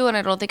used to, and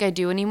I don't think I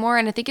do anymore.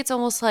 And I think it's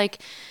almost like,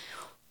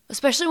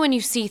 especially when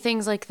you see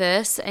things like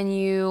this, and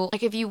you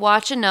like if you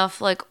watch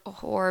enough like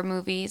horror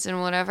movies and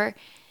whatever,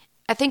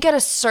 I think at a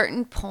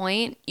certain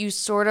point you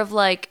sort of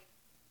like,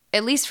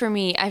 at least for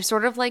me, I've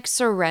sort of like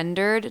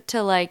surrendered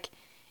to like,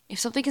 if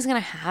something is gonna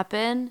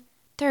happen,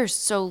 there's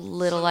so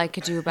little I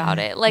could do about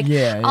it. Like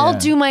I'll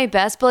do my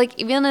best, but like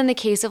even in the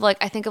case of like,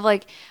 I think of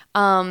like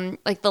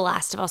The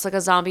Last of Us, like a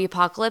zombie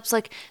apocalypse,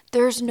 like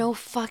there's no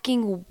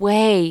fucking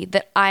way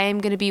that I am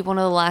gonna be one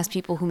of the last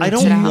people who makes it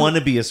out. I don't want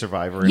to be a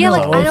survivor. Yeah,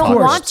 like I don't course,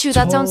 want to.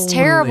 That sounds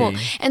terrible.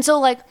 totally. And so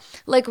like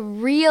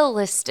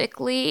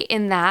realistically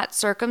in that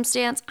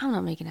circumstance, I'm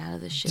not making it out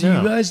of this shit.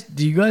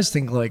 Do you guys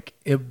think like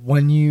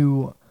when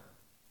you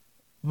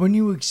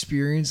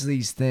experience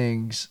these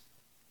things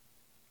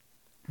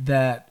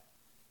that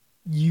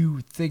you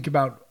think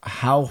about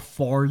how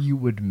far you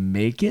would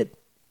make it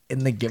in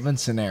the given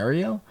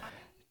scenario?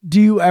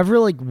 Do you ever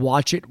like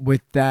watch it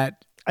with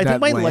that? I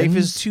think my life lens?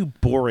 is too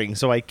boring,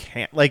 so I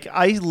can't. Like,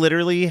 I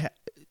literally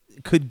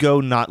could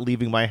go not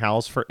leaving my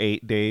house for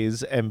 8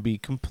 days and be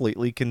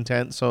completely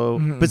content. So,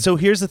 but so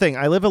here's the thing: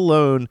 I live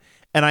alone,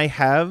 and I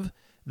have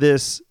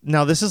this.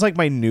 Now, this is like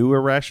my new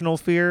irrational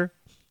fear.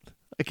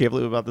 I can't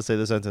believe I'm about to say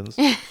the sentence.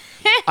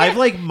 I've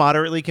like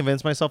moderately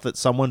convinced myself that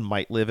someone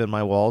might live in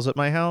my walls at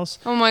my house.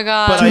 Oh my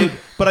god.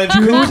 But I've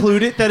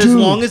concluded that as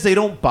long as they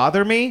don't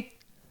bother me,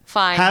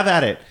 Fine. have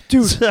at it.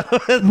 Dude, So,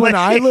 when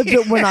I lived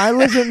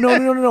in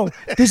no.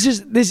 This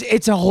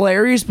it's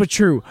hilarious but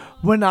true.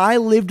 When I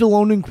lived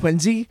alone in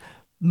Quincy,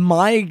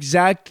 my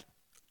exact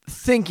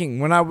thinking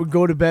when I would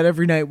go to bed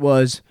every night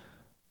was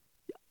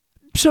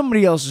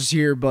somebody else is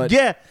here, but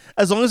yeah,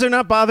 as long as they're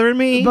not bothering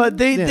me. But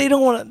they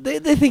don't want to.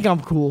 They think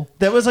I'm cool.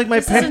 That was like my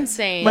This is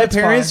insane. My That's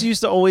parents fine.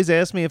 used to always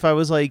ask me if I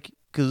was like,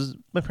 because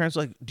my parents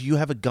were like, "Do you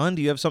have a gun?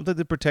 Do you have something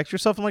to protect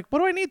yourself?" I'm like, "What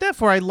do I need that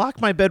for? I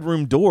lock my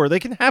bedroom door. They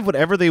can have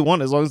whatever they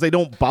want as long as they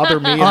don't bother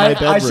me in my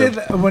bedroom." I say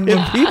that when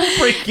People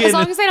freak in. As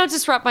long as they don't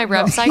disrupt my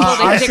rev cycle, they I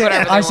can take say,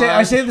 whatever they I say want.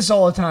 I say this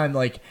all the time.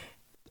 Like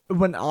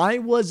when I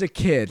was a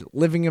kid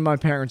living in my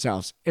parents'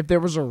 house, if there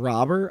was a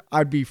robber,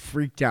 I'd be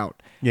freaked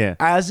out. Yeah.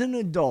 As an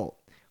adult,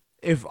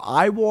 if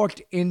I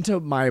walked into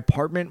my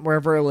apartment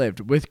wherever I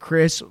lived with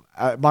Chris,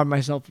 by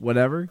myself,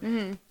 whatever,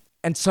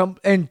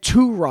 and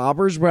two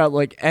robbers were at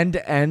like end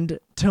to end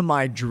to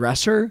my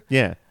dresser,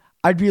 Yeah.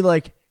 I'd be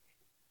like,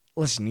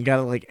 "Listen, you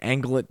gotta like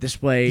angle it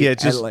this way. Yeah, and,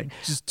 just like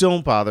just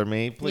don't bother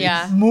me, please.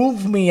 Yeah.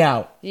 move me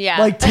out. Yeah.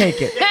 like take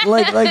it.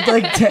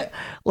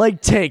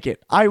 like take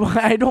it. I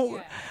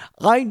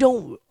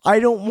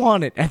don't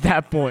want it at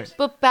that point.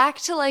 But back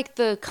to like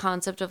the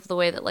concept of the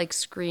way that like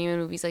Scream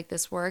and movies like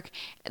this work,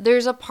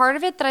 there's a part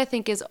of it that I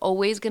think is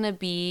always going to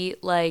be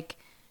like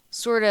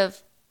sort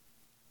of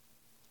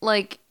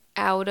like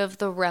out of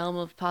the realm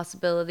of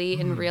possibility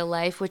in real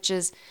life, which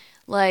is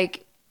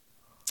like,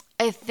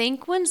 I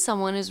think when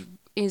someone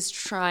is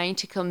trying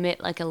to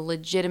commit like a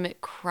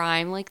legitimate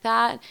crime like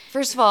that,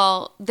 first of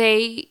all,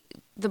 the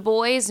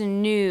boys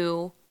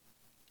knew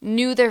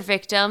their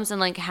victims and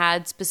like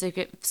had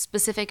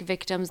specific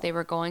victims they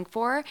were going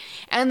for,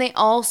 and they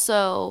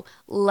also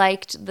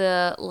liked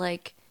the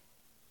like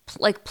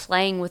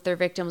playing with their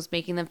victims,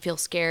 making them feel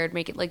scared,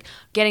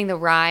 getting the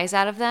rise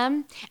out of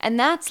them. And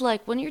that's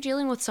like when you're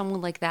dealing with someone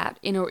like that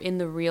in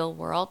the real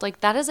world,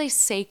 like that is a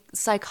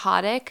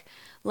psychotic,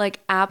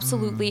 like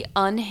absolutely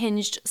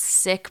unhinged,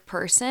 sick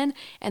person,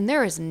 and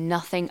there is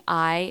nothing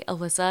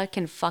Alyssa,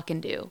 can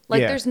fucking do.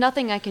 Like Yeah. there's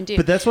nothing I can do.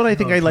 But that's what I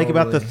think I like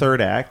about the totally.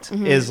 third act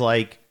is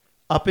like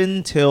up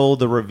until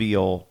the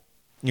reveal,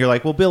 you're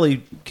like, well,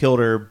 Billy killed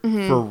her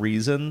for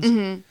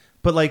reasons.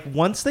 But like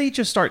once they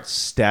just start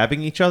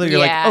stabbing each other, you're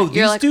Yeah. like, oh,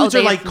 You're these like, dudes oh,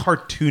 are they like have-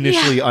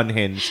 cartoonishly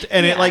unhinged,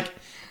 and it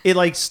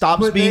like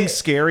stops But being they-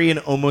 scary and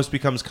almost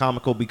becomes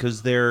comical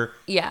because they're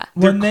yeah.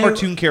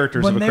 cartoon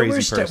characters of a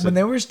crazy person. When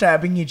they were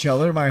stabbing each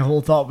other, my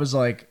whole thought was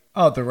like,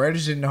 "Oh, the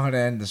writers didn't know how to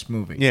end this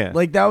movie." Yeah.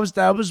 like that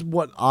was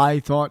what I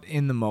thought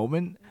in the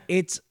moment.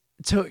 It's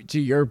to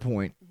your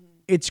point.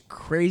 It's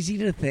crazy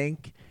to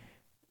think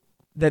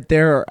that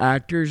there are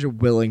actors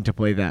willing to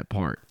play that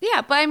part.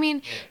 Yeah, but I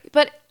mean,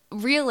 but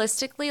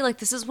realistically, like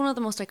this is one of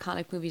the most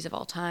iconic movies of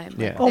all time.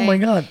 Yeah. Like, Oh my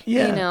God,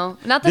 yeah. You know,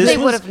 not that This they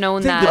was- would have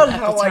known Think that about at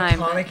how the time.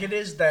 iconic it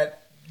is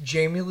that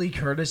Jamie Lee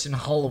Curtis in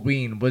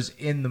Halloween was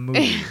in the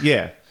movie.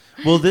 Yeah.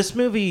 Well, this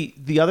movie,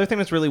 the other thing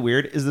that's really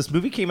weird is this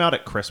movie came out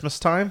at Christmas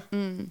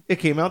time. It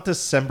came out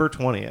December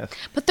 20th.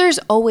 But there's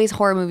always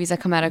horror movies that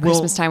come out at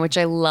Christmas time, which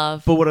I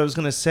love. But what I was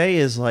going to say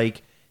is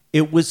like,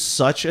 it was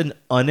such an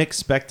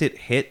unexpected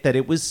hit that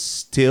it was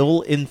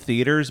still in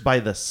theaters by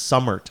the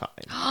summertime.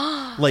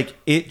 Like,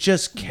 it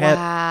just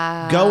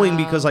kept going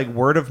because like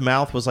word of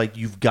mouth was like,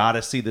 you've got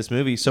to see this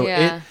movie. So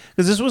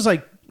because this was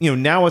like,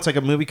 now it's like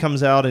a movie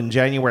comes out in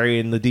January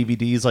and the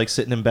DVD's like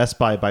sitting in Best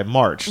Buy by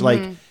March.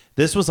 Like,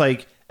 this was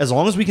like, as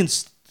long as we can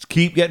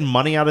keep getting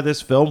money out of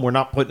this film, we're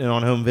not putting it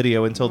on home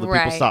video until the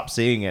people stop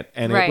seeing it.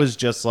 And it was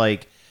just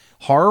like,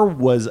 horror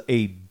was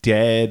a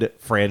dead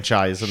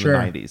franchise in the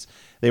 90s.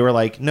 They were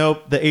like,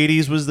 nope, the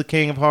 80s was the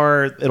king of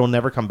horror. It'll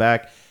never come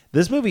back.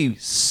 This movie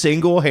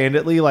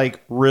single-handedly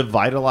like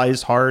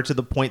revitalized horror to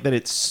the point that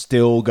it's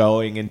still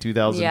going in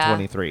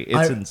 2023.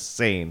 It's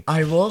insane.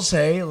 I will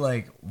say,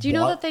 like, do you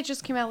know that they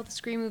just came out with a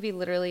Scream movie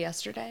literally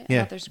yesterday?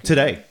 Yeah,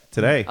 today.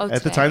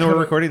 At the time that we're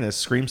recording this,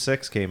 Scream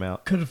 6 came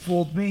out. Could have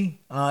fooled me.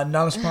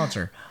 Not a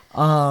sponsor.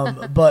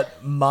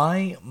 But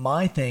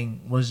my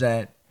thing was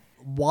that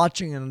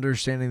watching and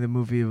understanding the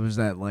movie was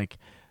that like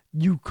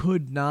you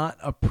could not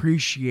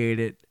appreciate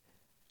it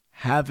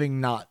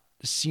having not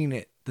seen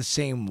it the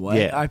same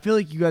way. Yeah. I feel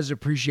like you guys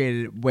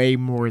appreciated it way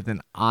more than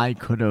I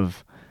could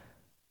have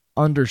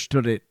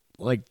understood it,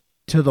 like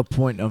to the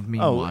point of me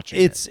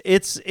watching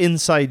it's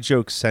inside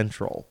joke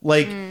central.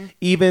 Like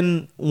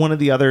even one of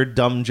the other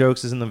dumb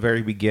jokes is in the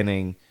very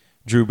beginning.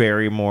 Drew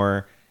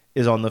Barrymore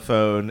is on the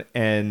phone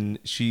and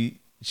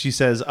she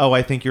says, "Oh,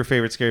 I think your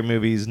favorite scary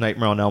movie is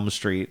Nightmare on Elm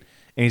Street."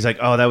 And he's like,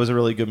 "Oh, that was a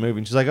really good movie."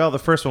 And she's like, "Oh, the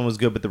first one was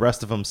good, but the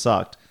rest of them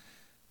sucked."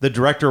 The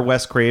director,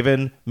 Wes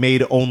Craven,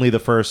 made only the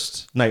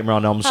first Nightmare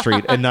on Elm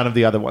Street and none of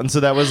the other ones.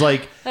 So that was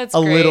like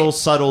little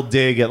subtle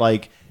dig at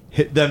like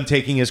them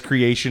taking his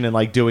creation and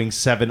like doing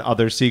 7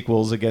 other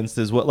sequels against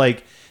his what.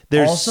 Like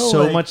there's also,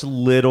 so like, much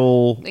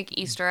little like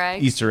Easter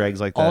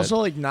eggs like that. Also,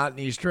 like not an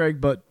Easter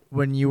egg, but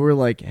when you were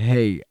like,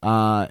 "Hey,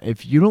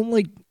 if you don't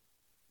like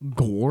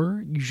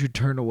gore, you should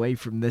turn away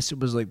from this." It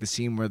was like the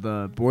scene where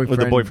the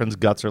boyfriend's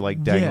guts are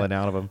like dangling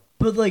out of him.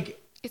 But like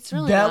it's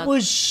really that not.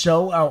 was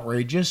so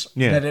outrageous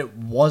that it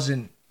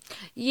wasn't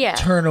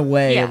turn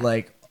away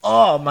like,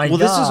 oh my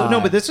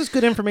god. This is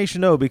good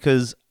information though,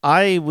 because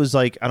I was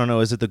like, I don't know,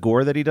 is it the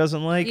gore that he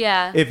doesn't like?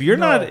 Yeah. If you're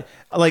not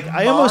like,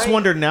 I almost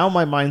wonder now,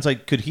 my mind's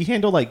like, could he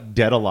handle like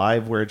Dead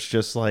Alive, where it's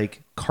just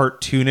like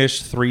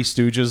cartoonish Three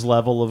Stooges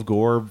level of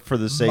gore for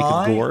the sake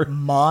of gore?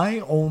 My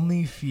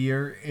only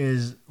fear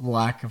is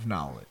lack of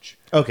knowledge.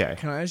 Okay.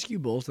 Can I ask you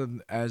both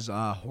as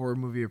horror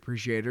movie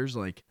appreciators,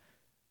 like,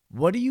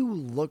 what do you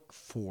look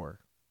for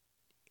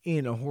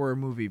in a horror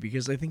movie?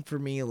 Because I think for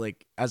me,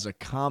 like, as a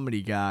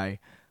comedy guy,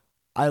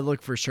 I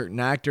look for certain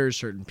actors,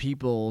 certain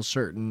people,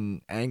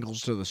 certain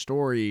angles to the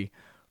story.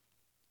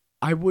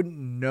 I wouldn't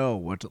know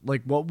what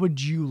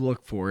would you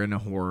look for in a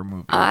horror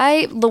movie?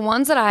 The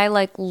ones that I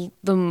like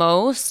the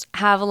most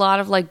have a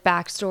lot of like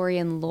backstory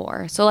and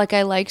lore. So like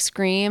I like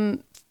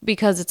Scream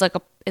because it's like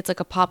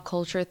a pop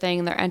culture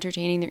thing. They're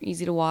entertaining, they're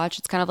easy to watch.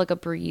 It's kind of like a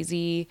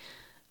breezy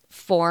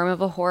form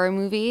of a horror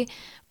movie.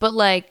 But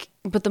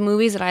the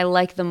movies that I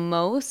like the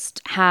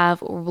most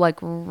have like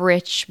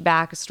rich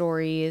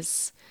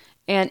backstories.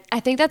 And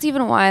I think that's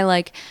even why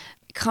like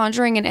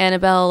Conjuring and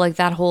Annabelle, like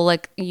that whole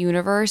like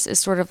universe is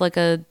sort of like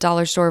a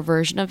dollar store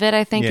version of it,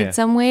 I think, in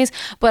some ways.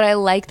 But I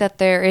like that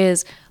there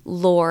is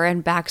lore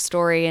and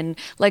backstory and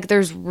like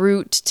there's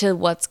root to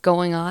what's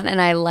going on.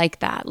 And I like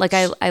that. Like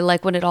I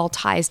like when it all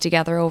ties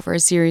together over a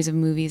series of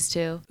movies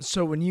too.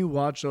 So when you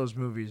watch those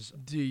movies,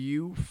 do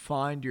you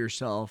find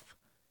yourself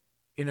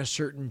in a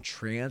certain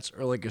trance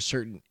or like a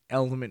certain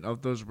element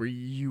of those where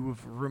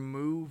you've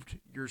removed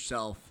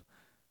yourself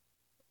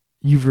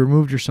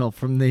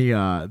from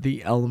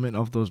the element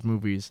of those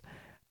movies,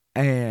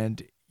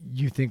 and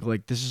you think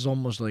like this is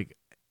almost like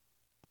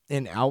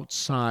an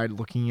outside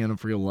looking in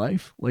of real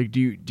life? Like,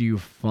 do you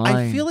find?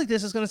 I feel like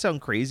this is going to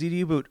sound crazy to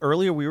you, but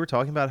earlier we were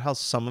talking about how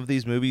some of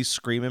these movies,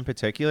 Scream in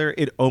particular,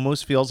 it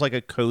almost feels like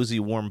a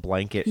cozy, warm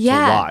blanket to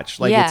watch.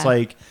 Like it's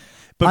like,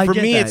 but for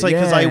me, it's like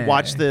because I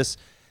watched this.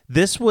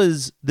 This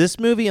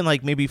movie and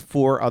like maybe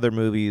 4 other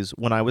movies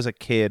when I was a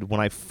kid, when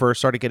I first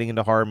started getting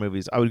into horror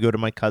movies, I would go to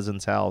my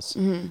cousin's house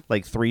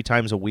like 3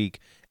 times a week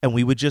and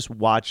we would just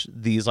watch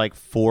these like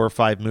 4 or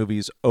 5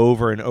 movies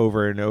over and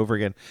over and over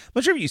again. I'm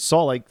not sure if you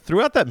saw like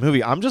throughout that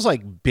movie, I'm just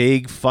like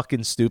big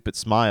fucking stupid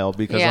smile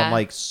because I'm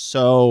like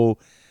so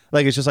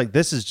like it's just like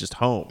this is just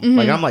home.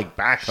 Like I'm like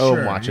back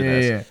home watching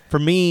this. Yeah. For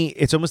me,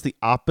 it's almost the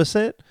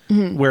opposite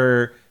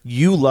where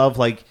you love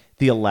like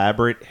the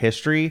elaborate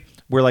history.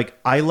 Where like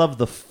I love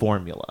the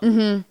formula.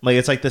 Like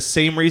it's like the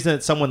same reason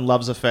that someone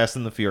loves a Fast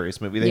and the Furious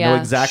movie. They know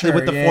exactly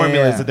what the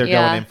formula is that they're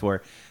going in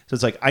for. So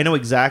it's like I know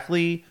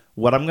exactly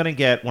what I'm gonna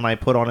get when I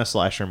put on a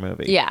slasher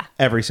movie. Yeah.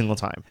 Every single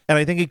time. And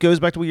I think it goes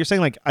back to what you're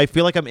saying. Like I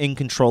feel like I'm in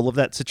control of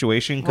that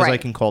situation because I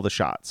can call the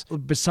shots.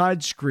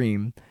 Besides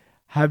Scream,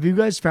 have you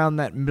guys found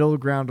that middle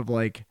ground of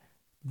like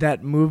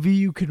that movie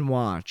you can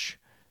watch?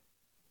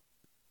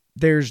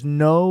 There's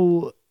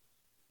no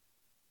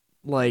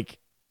like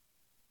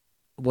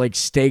like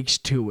stakes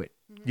to it.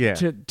 Yeah.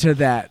 To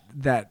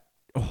that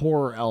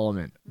horror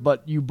element.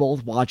 But you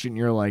both watch it and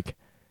you're like,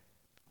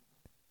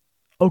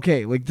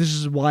 okay, like this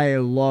is why I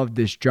love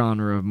this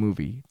genre of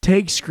movie.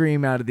 Take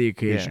Scream out of the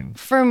occasion.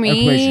 For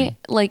me, equation.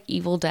 like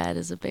Evil Dead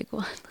is a big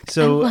one. Like, I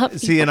So love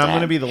see, Evil and I'm Dead.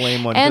 going to be the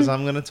lame one because And-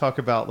 I'm going to talk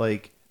about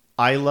like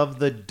I love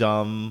the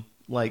dumb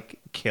like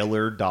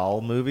killer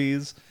doll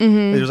movies.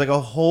 Mm-hmm. There's like a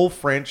whole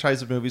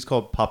franchise of movies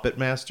called Puppet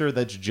Master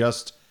that's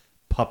just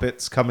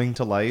puppets coming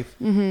to life,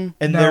 and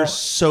Now- they're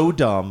so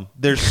dumb.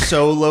 They're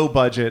so low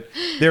budget.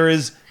 There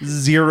is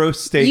zero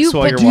stakes You-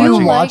 while but you're Do you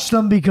watching. watch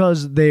them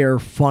because they are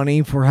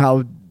funny for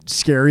how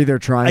scary they're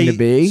trying to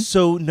be?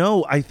 So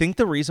no, I think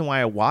the reason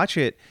why I watch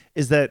it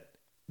is that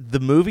the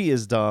movie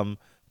is dumb,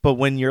 but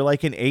when you're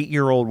like an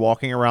 8-year-old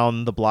walking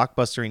around the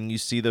Blockbuster and you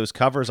see those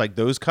covers, like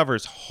those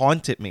covers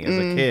haunted me as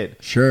a kid.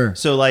 Sure.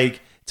 So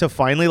like to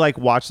finally like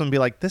watch them be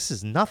like, this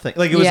is nothing.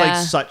 Like it was like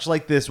Yeah. such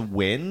like this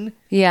win.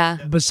 Yeah.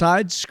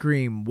 Besides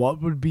Scream,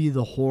 what would be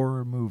the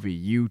horror movie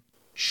you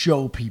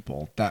show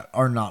people that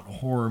are not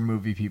horror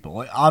movie people?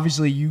 Like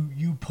obviously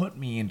you put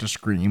me into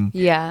Scream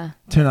Yeah.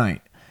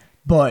 tonight,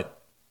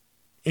 but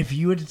if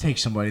you had to take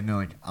somebody and they're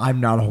like, I'm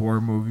not a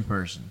horror movie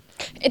person.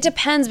 It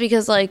depends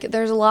because like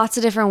there's lots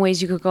of different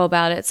ways you could go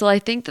about it. So I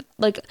think that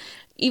like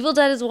Evil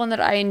Dead is one that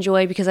I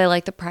enjoy because I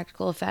like the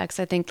practical effects.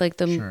 I think like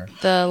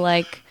the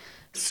like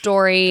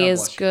story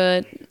is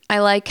good. I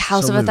like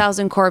House of a Salute.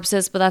 Thousand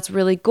Corpses, but that's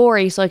really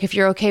gory. So like if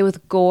you're okay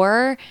with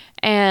gore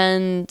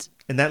and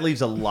And that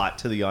leaves a lot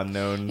to the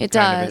unknown. It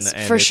kind of in does, the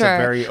end. for it's sure. a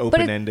very But it-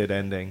 open-ended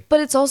ending.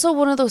 but it's also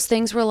one of those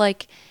things where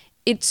like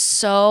it's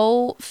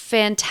so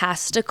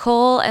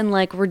fantastical and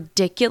like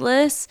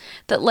ridiculous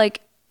that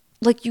like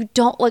you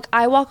don't like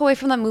I walk away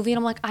from that movie and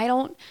I'm like I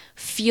don't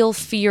feel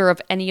fear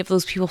of any of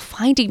those people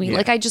finding me.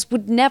 Like I just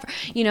would never,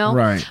 you know.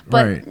 Right,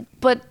 But right.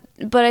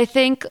 but I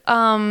think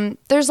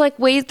there's like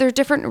ways there's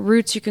different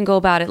routes you can go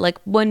about it. Like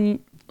when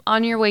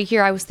on your way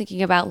here I was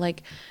thinking about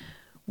like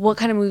what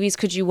kind of movies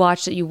could you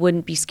watch that you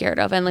wouldn't be scared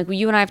of? And like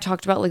you and I have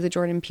talked about like the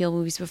Jordan Peele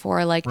movies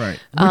before, like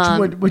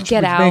Which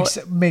Get Out.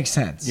 makes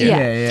sense.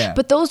 Yeah. Yeah.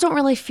 But those don't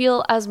really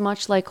feel as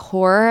much like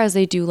horror as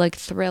they do like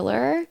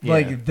thriller.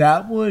 Like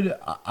that would,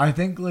 I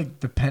think, like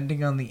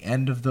depending on the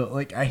end of the,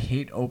 like I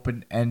hate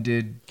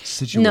open-ended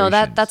situations. No,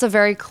 that's a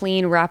very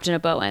clean, wrapped in a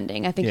bow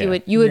ending. I think you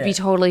would be Yeah.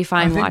 totally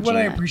fine I think watching what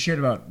I that. appreciate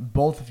about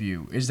both of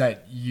you is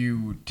that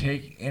you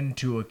take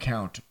into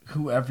account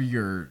whoever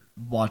you're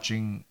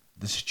watching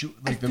the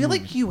I feel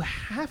like you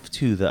have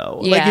to though.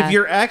 Yeah. Like if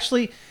you're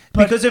actually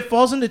because it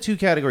falls into two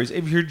categories.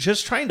 If you're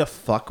just trying to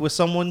fuck with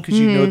someone because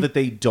you know that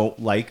they don't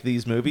like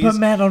these movies. But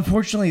Matt,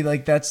 unfortunately,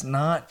 like that's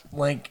not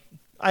like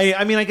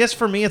I mean, I guess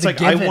for me, it's The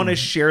like I given. want to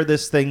share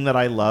this thing that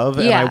I love,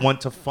 and Yeah. I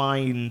want to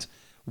find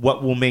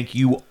what will make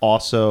you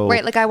also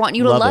Right, like I want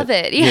you to love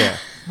it. Yeah.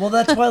 Well,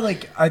 that's why,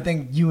 like, I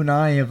think you and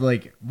I have,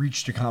 like,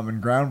 reached a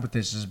common ground with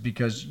this is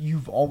because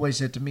you've always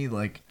said to me,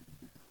 like,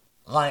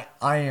 I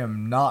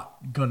am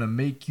not gonna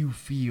make you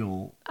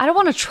feel. I don't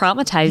want to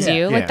traumatize Yeah.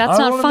 you. Like Yeah. that's I don't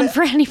not wanna fun ma-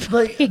 for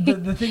anybody.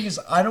 Like, the thing is,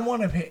 I don't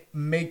want to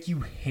make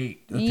you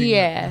hate the thing,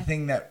 Yeah. the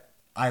thing that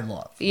I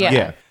love. Yeah.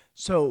 Yeah.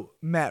 So,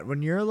 Matt,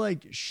 when you're,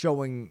 like,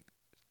 showing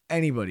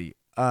anybody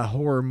a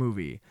horror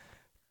movie,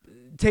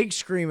 take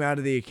Scream out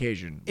of the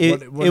occasion.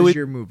 What is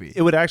your movie?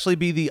 It would actually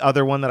be the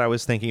other one that I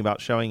was thinking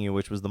about showing you,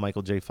 which was the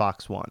Michael J.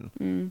 Fox one,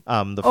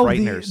 the Oh,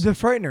 Frighteners. The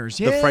Frighteners.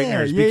 Yeah. The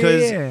Frighteners, yeah,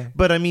 because, yeah.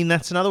 but I mean,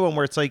 that's another one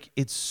where it's like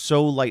it's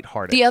so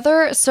lighthearted. The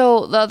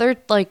other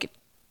like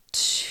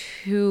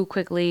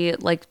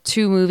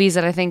two movies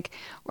that I think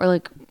or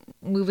like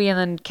movie and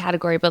then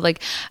category, but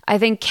like I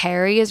think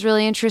Carrie is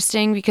really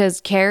interesting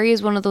because Carrie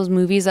is one of those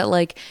movies that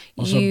like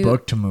Also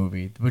book to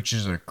movie, which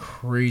is a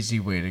crazy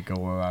way to go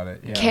about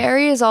it. Yeah.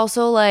 Carrie is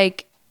also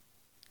like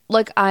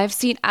I've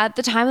seen at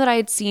the time that I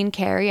had seen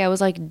Carrie, I was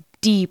like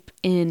deep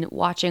in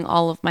watching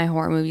all of my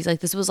horror movies. Like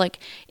this was like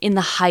in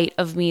the height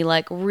of me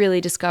like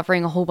really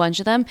discovering a whole bunch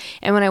of them.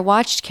 And when I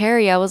watched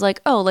Carrie, I was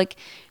like, oh, like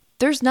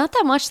there's not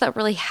that much that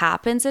really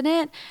happens in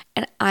it.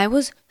 And I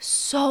was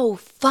so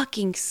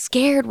fucking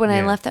scared when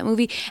I left that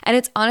movie. And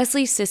it's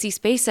honestly Sissy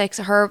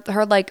Spacek, her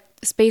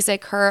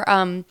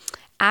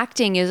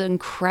acting is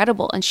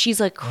incredible. And she's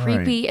like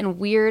creepy and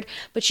weird,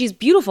 but she's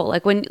beautiful.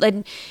 Like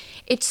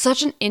it's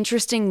such an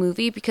interesting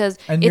movie because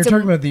And you're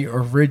talking about the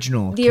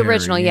original. the Carrie,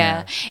 original,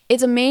 yeah.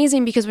 It's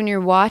amazing because when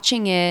you're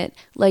watching it,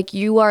 like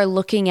you are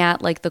looking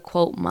at like the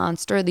quote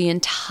monster the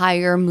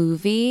entire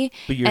movie.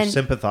 but you're and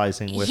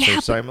sympathizing with Yeah, her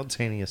but-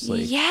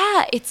 simultaneously.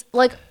 yeah, it's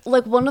like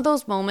one of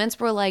those moments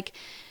where like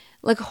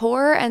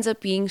horror ends up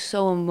being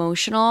so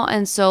emotional,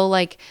 and so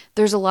like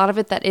there's a lot of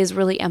it that is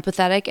really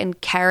empathetic, and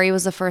Carrie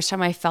was the first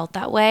time I felt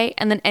that way.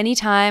 And then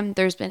anytime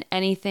there's been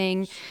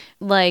anything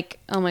like,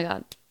 oh my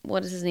god,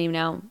 what is his name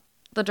now?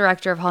 The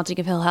director of Haunting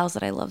of Hill House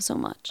that I love so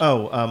much.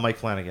 Oh, Mike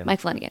Flanagan. Mike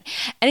Flanagan.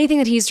 Anything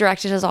that he's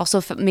directed has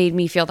also made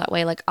me feel that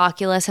way. Like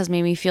Oculus has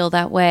made me feel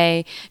that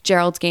way.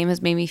 Gerald's Game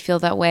has made me feel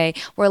that way.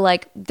 Where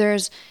like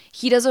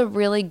he does a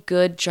really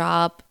good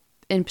job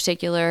in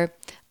particular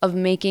of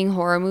making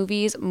horror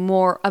movies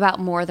more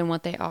than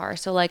what they are.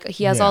 So like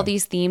he has all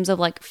these themes of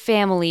like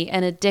family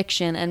and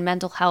addiction and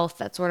mental health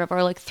that sort of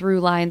are like through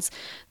lines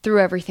through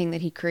everything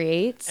that he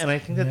creates. And I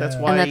think that that's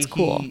why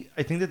cool.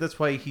 I think that that's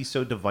why he's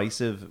so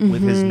divisive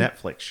with his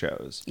Netflix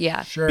shows.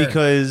 Yeah. Sure.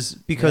 Because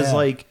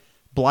like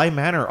Bly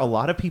Manor, a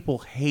lot of people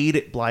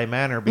hated Bly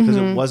Manor because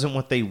it wasn't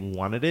what they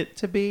wanted it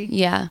to be.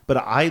 Yeah. But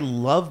I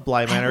love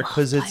Bly Manor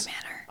because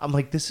I'm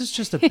like, this is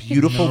just a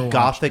beautiful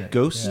gothic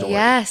ghost story.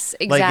 Yes,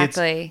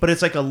 exactly. Like but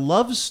it's like a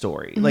love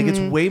story. Like it's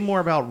way more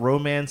about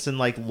romance and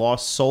like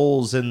lost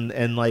souls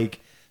and like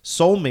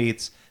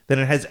soulmates than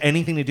it has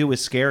anything to do with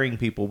scaring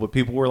people. But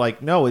people were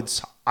like, no,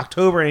 it's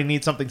October and I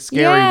need something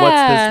scary. Yeah. What's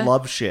this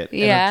love shit?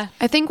 Yeah.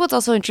 I think what's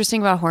also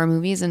interesting about horror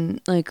movies and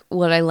like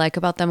what I like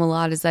about them a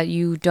lot is that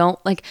you don't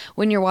like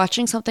when you're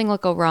watching something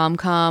like a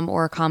rom-com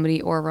or a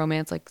comedy or a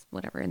romance, like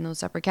whatever in those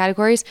separate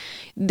categories,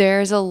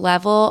 there's a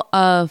level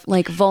of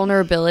like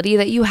vulnerability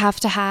that you have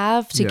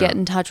to get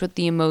in touch with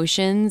the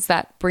emotions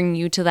that bring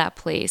you to that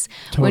place.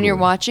 When you're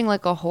watching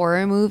like a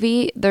horror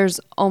movie, there's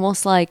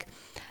almost like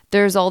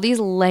there's all these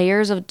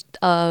layers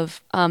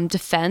of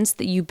defense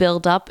that you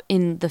build up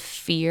in the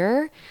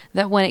fear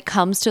that when it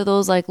comes to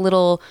those like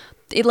little,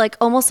 it like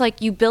almost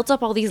like you built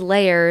up all these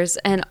layers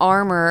and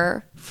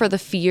armor for the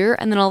fear,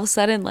 and then all of a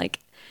sudden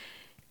like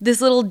this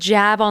little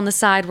jab on the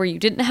side where you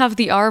didn't have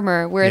the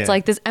armor, where it's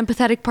like this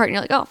empathetic part, and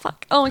you're like, oh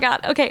fuck, oh my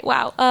god, okay,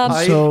 wow.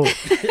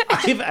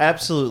 I've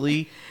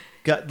absolutely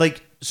got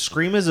like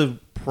Scream is a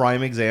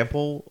prime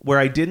example where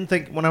I didn't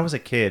think when I was a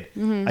kid,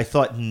 I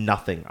thought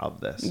nothing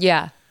of this.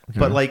 Yeah.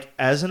 But like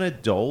as an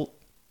adult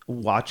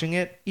watching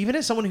it, even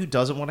as someone who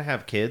doesn't want to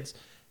have kids,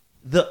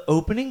 the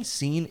opening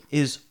scene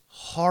is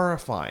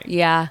horrifying.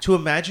 Yeah. To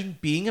imagine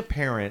being a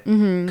parent,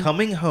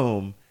 coming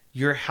home,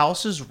 your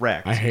house is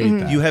wrecked. I hate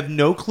that. You have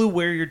no clue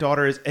where your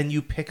daughter is, and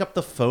you pick up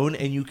the phone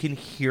and you can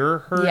hear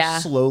her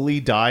slowly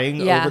dying.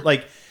 Yeah. Over,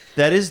 like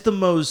that is the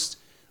most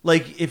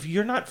like if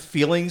you're not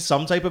feeling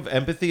some type of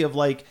empathy of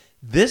like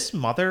this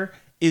mother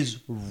is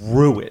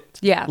ruined.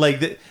 Yeah.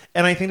 Like,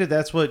 and I think that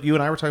that's what you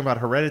and I were talking about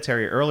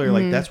Hereditary earlier.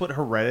 Like, that's what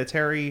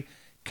Hereditary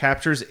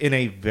captures in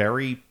a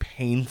very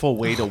painful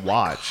way to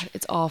watch. God,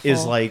 it's awful.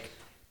 Is like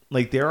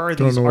there are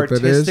these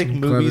artistic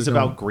movies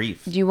about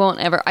grief. You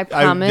won't ever. I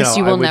promise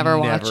you will never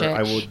watch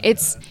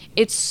it.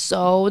 It's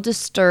so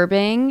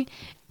disturbing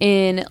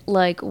in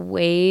like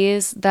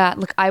ways that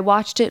like I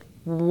watched it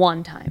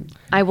one time.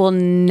 I will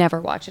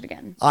never watch it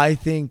again. I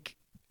think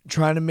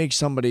trying to make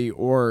somebody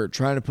or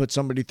trying to put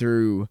somebody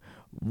through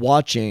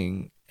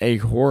watching a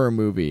horror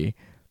movie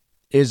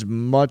is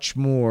much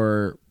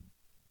more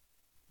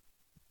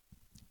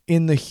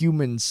in the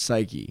human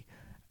psyche,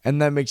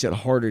 and that makes it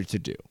harder to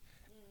do.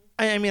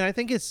 I mean, I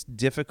think it's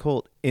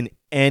difficult in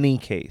any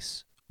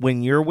case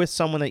when you're with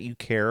someone that you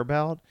care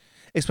about,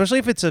 especially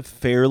if it's a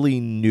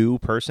fairly new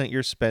person that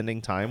you're spending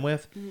time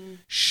with,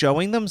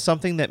 showing them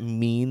something that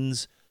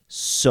means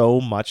so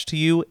much to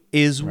you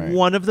is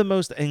one of the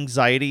most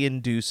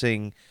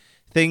anxiety-inducing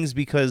things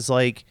because,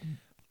 like,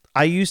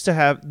 I used to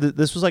have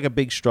this was like a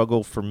big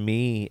struggle for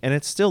me, and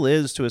it still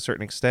is to a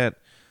certain extent.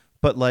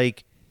 But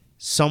like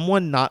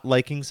someone not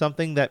liking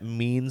something that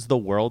means the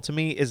world to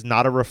me is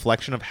not a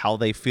reflection of how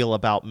they feel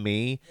about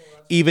me,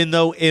 even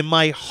though in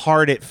my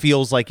heart it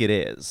feels like it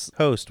is.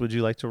 Host, would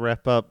you like to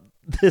wrap up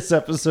this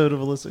episode of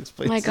Alyssa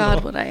Explains My It God,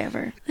 All? would I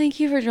ever. Thank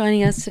you for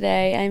joining us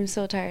today. I'm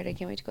so tired. I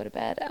can't wait to go to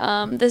bed.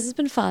 This has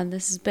been fun.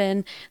 This has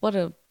been what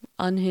a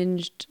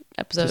unhinged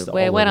episode. Just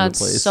Wait, I all went over on the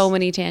place. so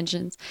many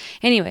tangents.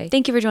 Anyway,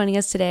 thank you for joining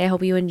us today. I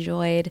hope you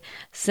enjoyed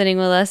sitting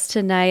with us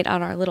tonight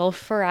on our little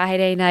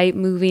Friday night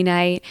movie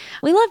night.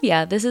 We love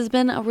you. This has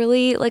been a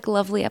really like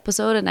lovely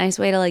episode, a nice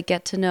way to like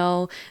get to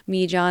know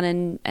me, John,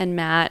 and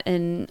Matt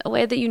in a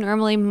way that you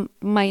normally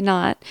might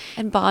not,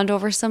 and bond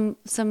over some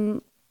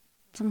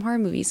horror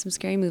movies, some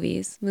scary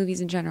movies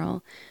in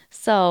general.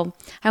 So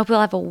I hope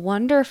you'll have a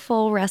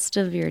wonderful rest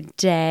of your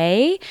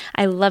day.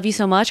 I love you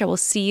so much. I will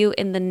see you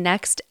in the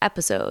next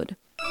episode.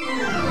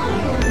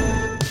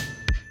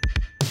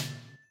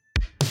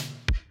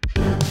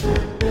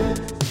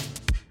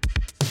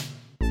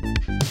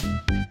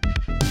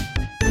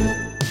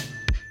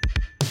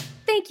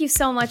 Thank you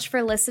so much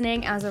for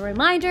listening. As a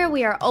reminder,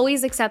 we are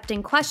always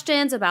accepting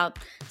questions about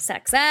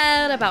sex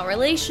ed, about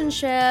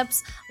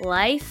relationships,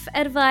 life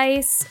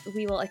advice.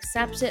 We will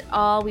accept it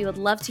all. We would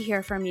love to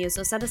hear from you.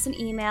 So send us an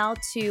email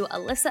to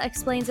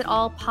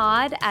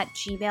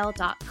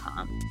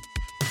alyssaexplainsitalpod@gmail.com.